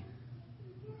daily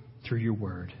through your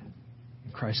Word.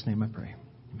 In Christ's name I pray.